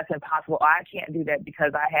people say, oh, that's impossible. Oh, I can't do that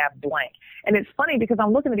because I have blank. And it's funny because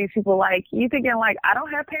I'm looking at these people like, you thinking like, I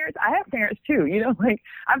don't have parents. I have parents too.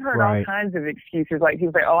 I've heard all kinds of excuses. Like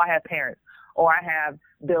people say, oh, I have parents, or I have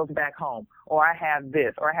bills back home, or I have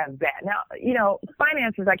this, or I have that. Now,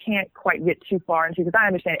 finances I can't quite get too far into because I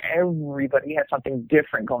understand everybody has something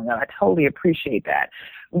different going on. I totally appreciate that.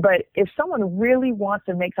 But if someone really wants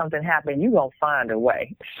to make something happen, you're going to find a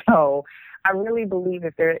way. So I really believe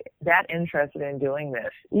if they're that interested in doing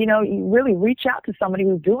this, you really reach out to somebody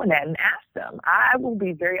who's doing that and ask them. I will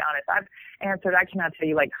be very honest. I've answered, I cannot tell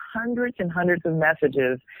you, like hundreds and hundreds of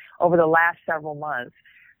messages over the last several months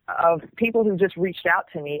of people who just reached out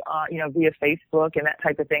to me, via Facebook and that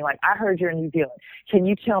type of thing. Like, I heard you're in New Zealand. Can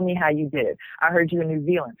you tell me how you did? I heard you in New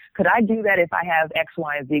Zealand. Could I do that if I have X,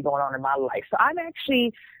 Y, and Z going on in my life? So I've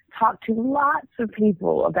actually talked to lots of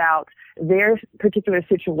people about their particular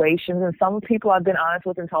situations, and some people I've been honest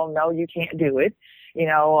with and told, no, you can't do it.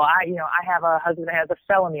 I have a husband that has a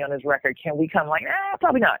felony on his record. Can we come? Like,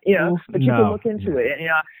 probably not, but you can look into it. And,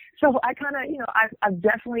 so I kind of, I've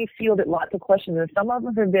definitely fielded lots of questions, and some of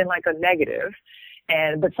them have been like a negative,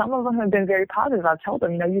 but some of them have been very positive. I've told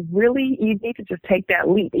them, you need to just take that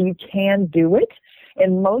leap. You can do it.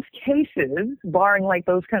 In most cases, barring like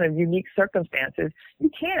those kind of unique circumstances,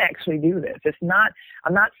 you can actually do this.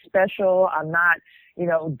 I'm not special. I'm not,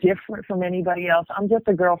 different from anybody else. I'm just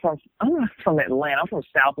a girl I'm not from Atlanta. I'm from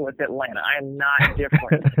Southwest Atlanta. I am not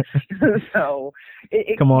different. So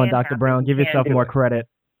it come on, Dr. Brown, give yourself more credit.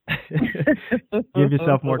 Give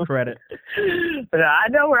yourself more credit. But I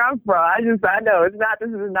know where I'm from. I know this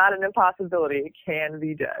is not an impossibility. It can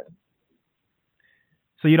be done.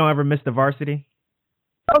 So you don't ever miss the Varsity?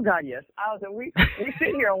 Oh God, yes. We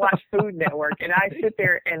sit here and watch Food Network, and I sit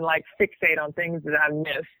there and like fixate on things that I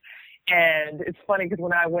miss. And it's funny because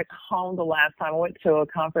when I went home the last time, I went to a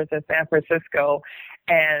conference in San Francisco,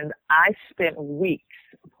 and I spent weeks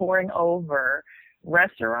poring over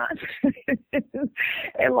restaurants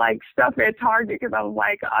and like stuff at Target because I was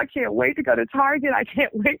like, I can't wait to go to Target. I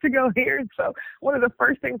can't wait to go here. And so one of the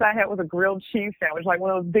first things I had was a grilled cheese sandwich, like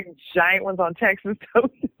one of those big giant ones on Texas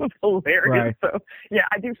toast. It was hilarious. Right. So yeah,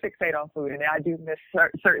 I do fixate on food, and I do miss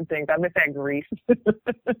certain things. I miss that grease.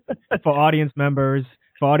 For audience members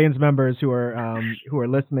who are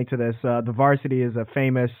listening to this, the Varsity is a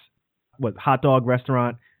famous hot dog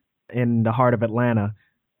restaurant in the heart of Atlanta.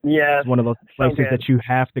 Yes. It's one of those places that you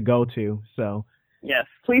have to go to. So yes,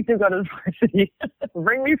 please do go to the Varsity.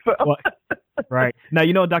 Bring me food. Well, right. Now,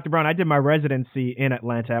 Dr. Brown, I did my residency in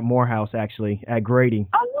Atlanta at Morehouse, actually, at Grady.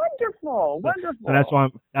 Oh, wonderful. So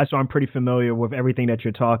that's why I'm pretty familiar with everything that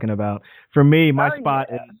you're talking about. For me, my spot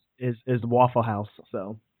is Waffle House.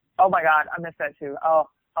 So. Oh my God, I miss that too. Oh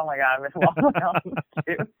my God, I miss Waffle House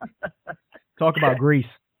too. Talk about grease.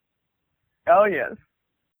 Oh yes.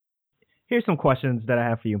 Here's some questions that I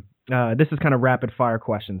have for you. This is kind of rapid fire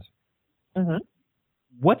questions. Mm-hmm.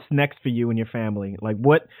 What's next for you and your family? Like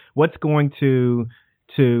what's going to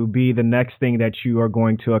be the next thing that you are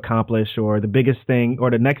going to accomplish, or the biggest thing, or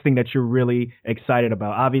the next thing that you're really excited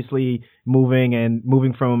about? Obviously,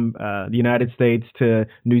 moving from the United States to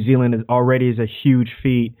New Zealand is a huge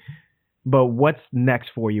feat. But what's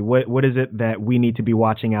next for you? What is it that we need to be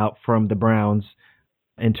watching out from the Browns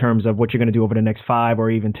in terms of what you're going to do over the next 5 or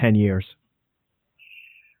even 10 years?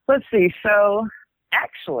 Let's see. So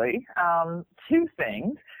actually, two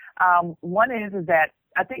things. One is that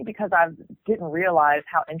I think because I didn't realize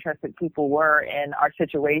how interested people were in our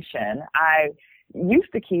situation, I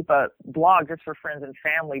used to keep a blog just for friends and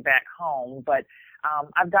family back home, but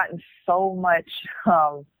I've gotten so much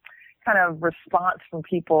kind of response from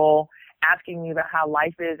people asking me about how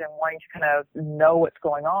life is and wanting to kind of know what's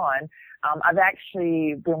going on. I've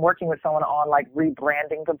actually been working with someone on like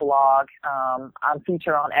rebranding the blog. I'm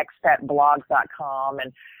featured on expatblogs.com,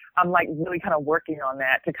 and I'm like really kind of working on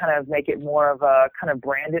that to kind of make it more of a kind of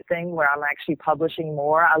branded thing where I'm actually publishing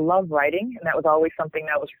more. I love writing, and that was always something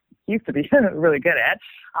that used to be really good at.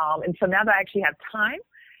 And so now that I actually have time,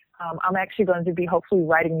 I'm actually going to be hopefully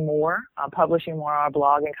writing more, publishing more on our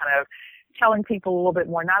blog, and kind of telling people a little bit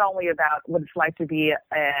more, not only about what it's like to be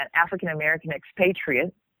an African-American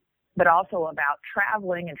expatriate, but also about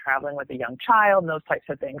traveling with a young child and those types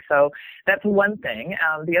of things. So that's one thing.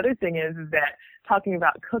 The other thing is that talking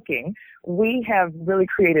about cooking, we have really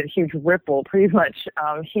created a huge ripple pretty much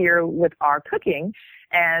here with our cooking.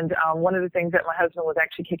 And one of the things that my husband was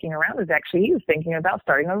actually kicking around is actually he was thinking about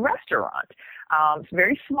starting a restaurant. It's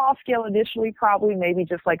very small scale initially, probably maybe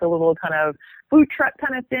just like a little kind of food truck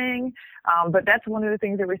kind of thing. But that's one of the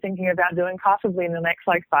things that we're thinking about doing possibly in the next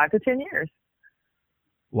like 5 to 10 years.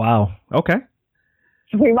 Wow. Okay.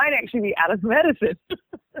 We might actually be out of medicine.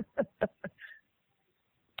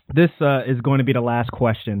 This is going to be the last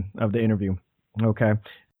question of the interview. Okay.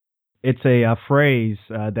 It's a phrase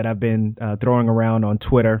that I've been throwing around on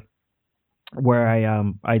Twitter, where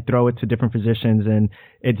I throw it to different physicians, and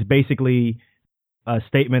it's basically a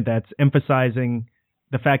statement that's emphasizing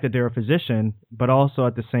the fact that they're a physician, but also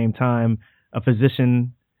at the same time, a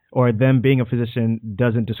physician or them being a physician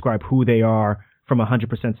doesn't describe who they are from a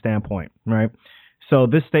 100% standpoint, right? So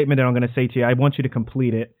this statement that I'm going to say to you, I want you to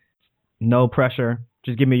complete it. No pressure.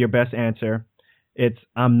 Just give me your best answer. It's,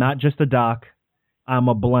 I'm not just a doc, I'm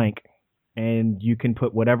a blank. And you can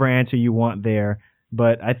put whatever answer you want there.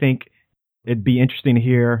 But I think it'd be interesting to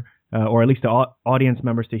hear, or at least the audience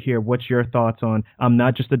members to hear, what's your thoughts on, I'm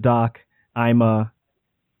not just a doc, I'm a,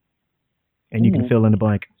 and you can fill in the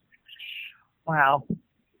blank. Wow.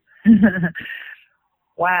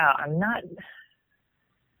 Wow, I'm not,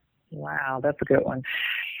 wow, that's a good one.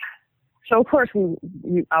 So, of course,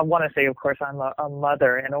 I want to say, of course, I'm a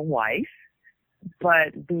mother and a wife,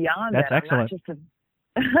 but beyond that's that, excellent. I'm not just a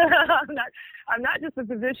I'm not just a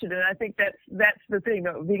physician, and I think that's the thing.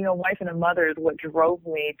 Being a wife and a mother is what drove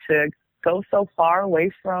me to go so far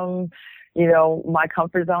away from, my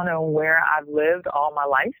comfort zone and where I've lived all my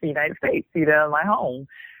life, the United States, my home.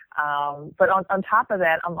 But on top of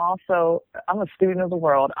that, I'm a student of the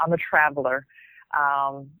world. I'm a traveler,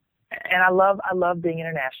 and I love being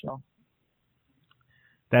international.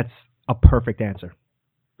 That's a perfect answer.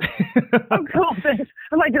 Oh, cool.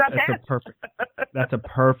 I'm like, did I pass? That's a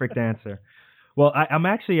perfect answer. Well, I'm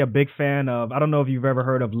actually a big fan of, I don't know if you've ever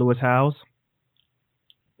heard of Lewis Howes.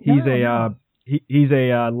 He's a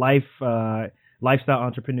lifestyle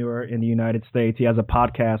entrepreneur in the United States. He has a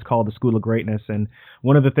podcast called The School of Greatness. And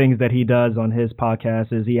one of the things that he does on his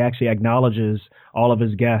podcast is he actually acknowledges all of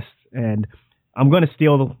his guests. And I'm going to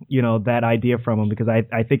steal, that idea from him, because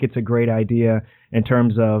I think it's a great idea in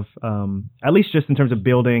terms of, at least just in terms of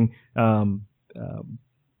building a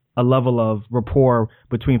level of rapport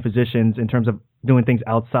between physicians in terms of doing things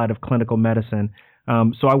outside of clinical medicine.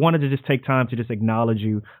 So I wanted to just take time to just acknowledge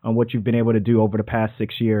you on what you've been able to do over the past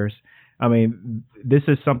 6 years. I mean, this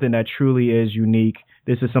is something that truly is unique.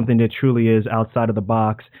 This is something that truly is outside of the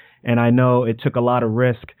box. And I know it took a lot of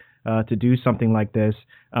risk to do something like this.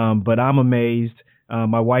 But I'm amazed.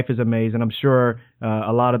 My wife is amazed. And I'm sure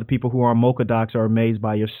a lot of the people who are on Mocha Docs are amazed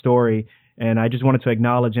by your story. And I just wanted to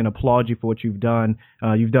acknowledge and applaud you for what you've done.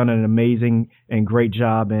 You've done an amazing and great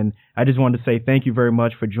job. And I just wanted to say thank you very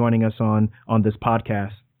much for joining us on this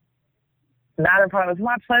podcast. Not a problem. It's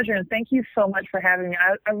my pleasure. And thank you so much for having me.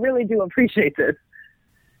 I really do appreciate this.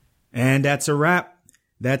 And that's a wrap.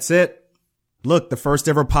 That's it. Look, the first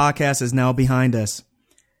ever podcast is now behind us.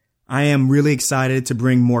 I am really excited to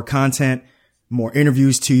bring more content, more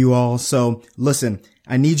interviews to you all. So listen,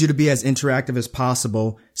 I need you to be as interactive as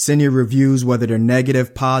possible. Send your reviews, whether they're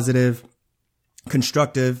negative, positive,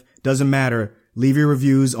 constructive, doesn't matter. Leave your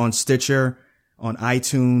reviews on Stitcher, on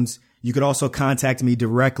iTunes. You could also contact me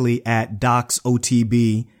directly at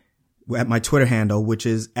DocsOTB at my Twitter handle, which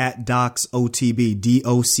is at DocsOTB,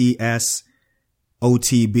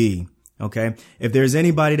 DocsOTB. Okay. If there's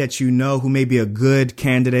anybody that you know who may be a good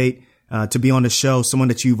candidate to be on the show, someone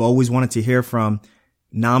that you've always wanted to hear from,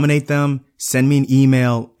 nominate them. Send me an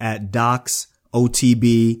email at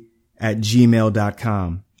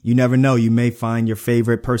docsotb@gmail.com. You never know. You may find your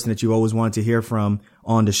favorite person that you always wanted to hear from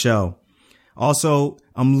on the show. Also,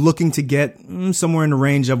 I'm looking to get somewhere in the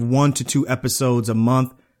range of 1 to 2 episodes a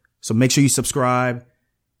month. So make sure you subscribe.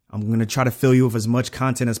 I'm going to try to fill you with as much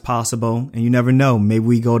content as possible. And you never know. Maybe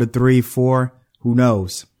we go to 3, 4. Who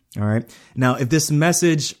knows? All right. Now, if this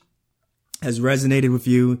message has resonated with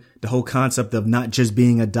you, the whole concept of not just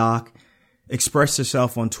being a doc, express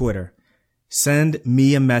yourself on Twitter. Send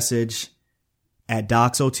me a message at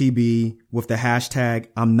DocsOTB with the hashtag,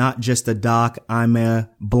 I'm not just a doc, I'm a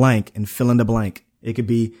blank, and fill in the blank. It could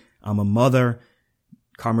be, I'm a mother.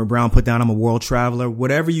 Carmen Brown put down, I'm a world traveler.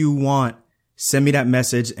 Whatever you want, send me that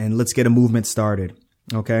message and let's get a movement started.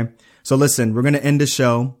 Okay. So listen, we're going to end the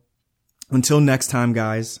show. Until next time,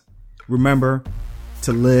 guys, remember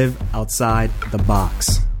to live outside the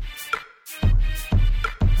box.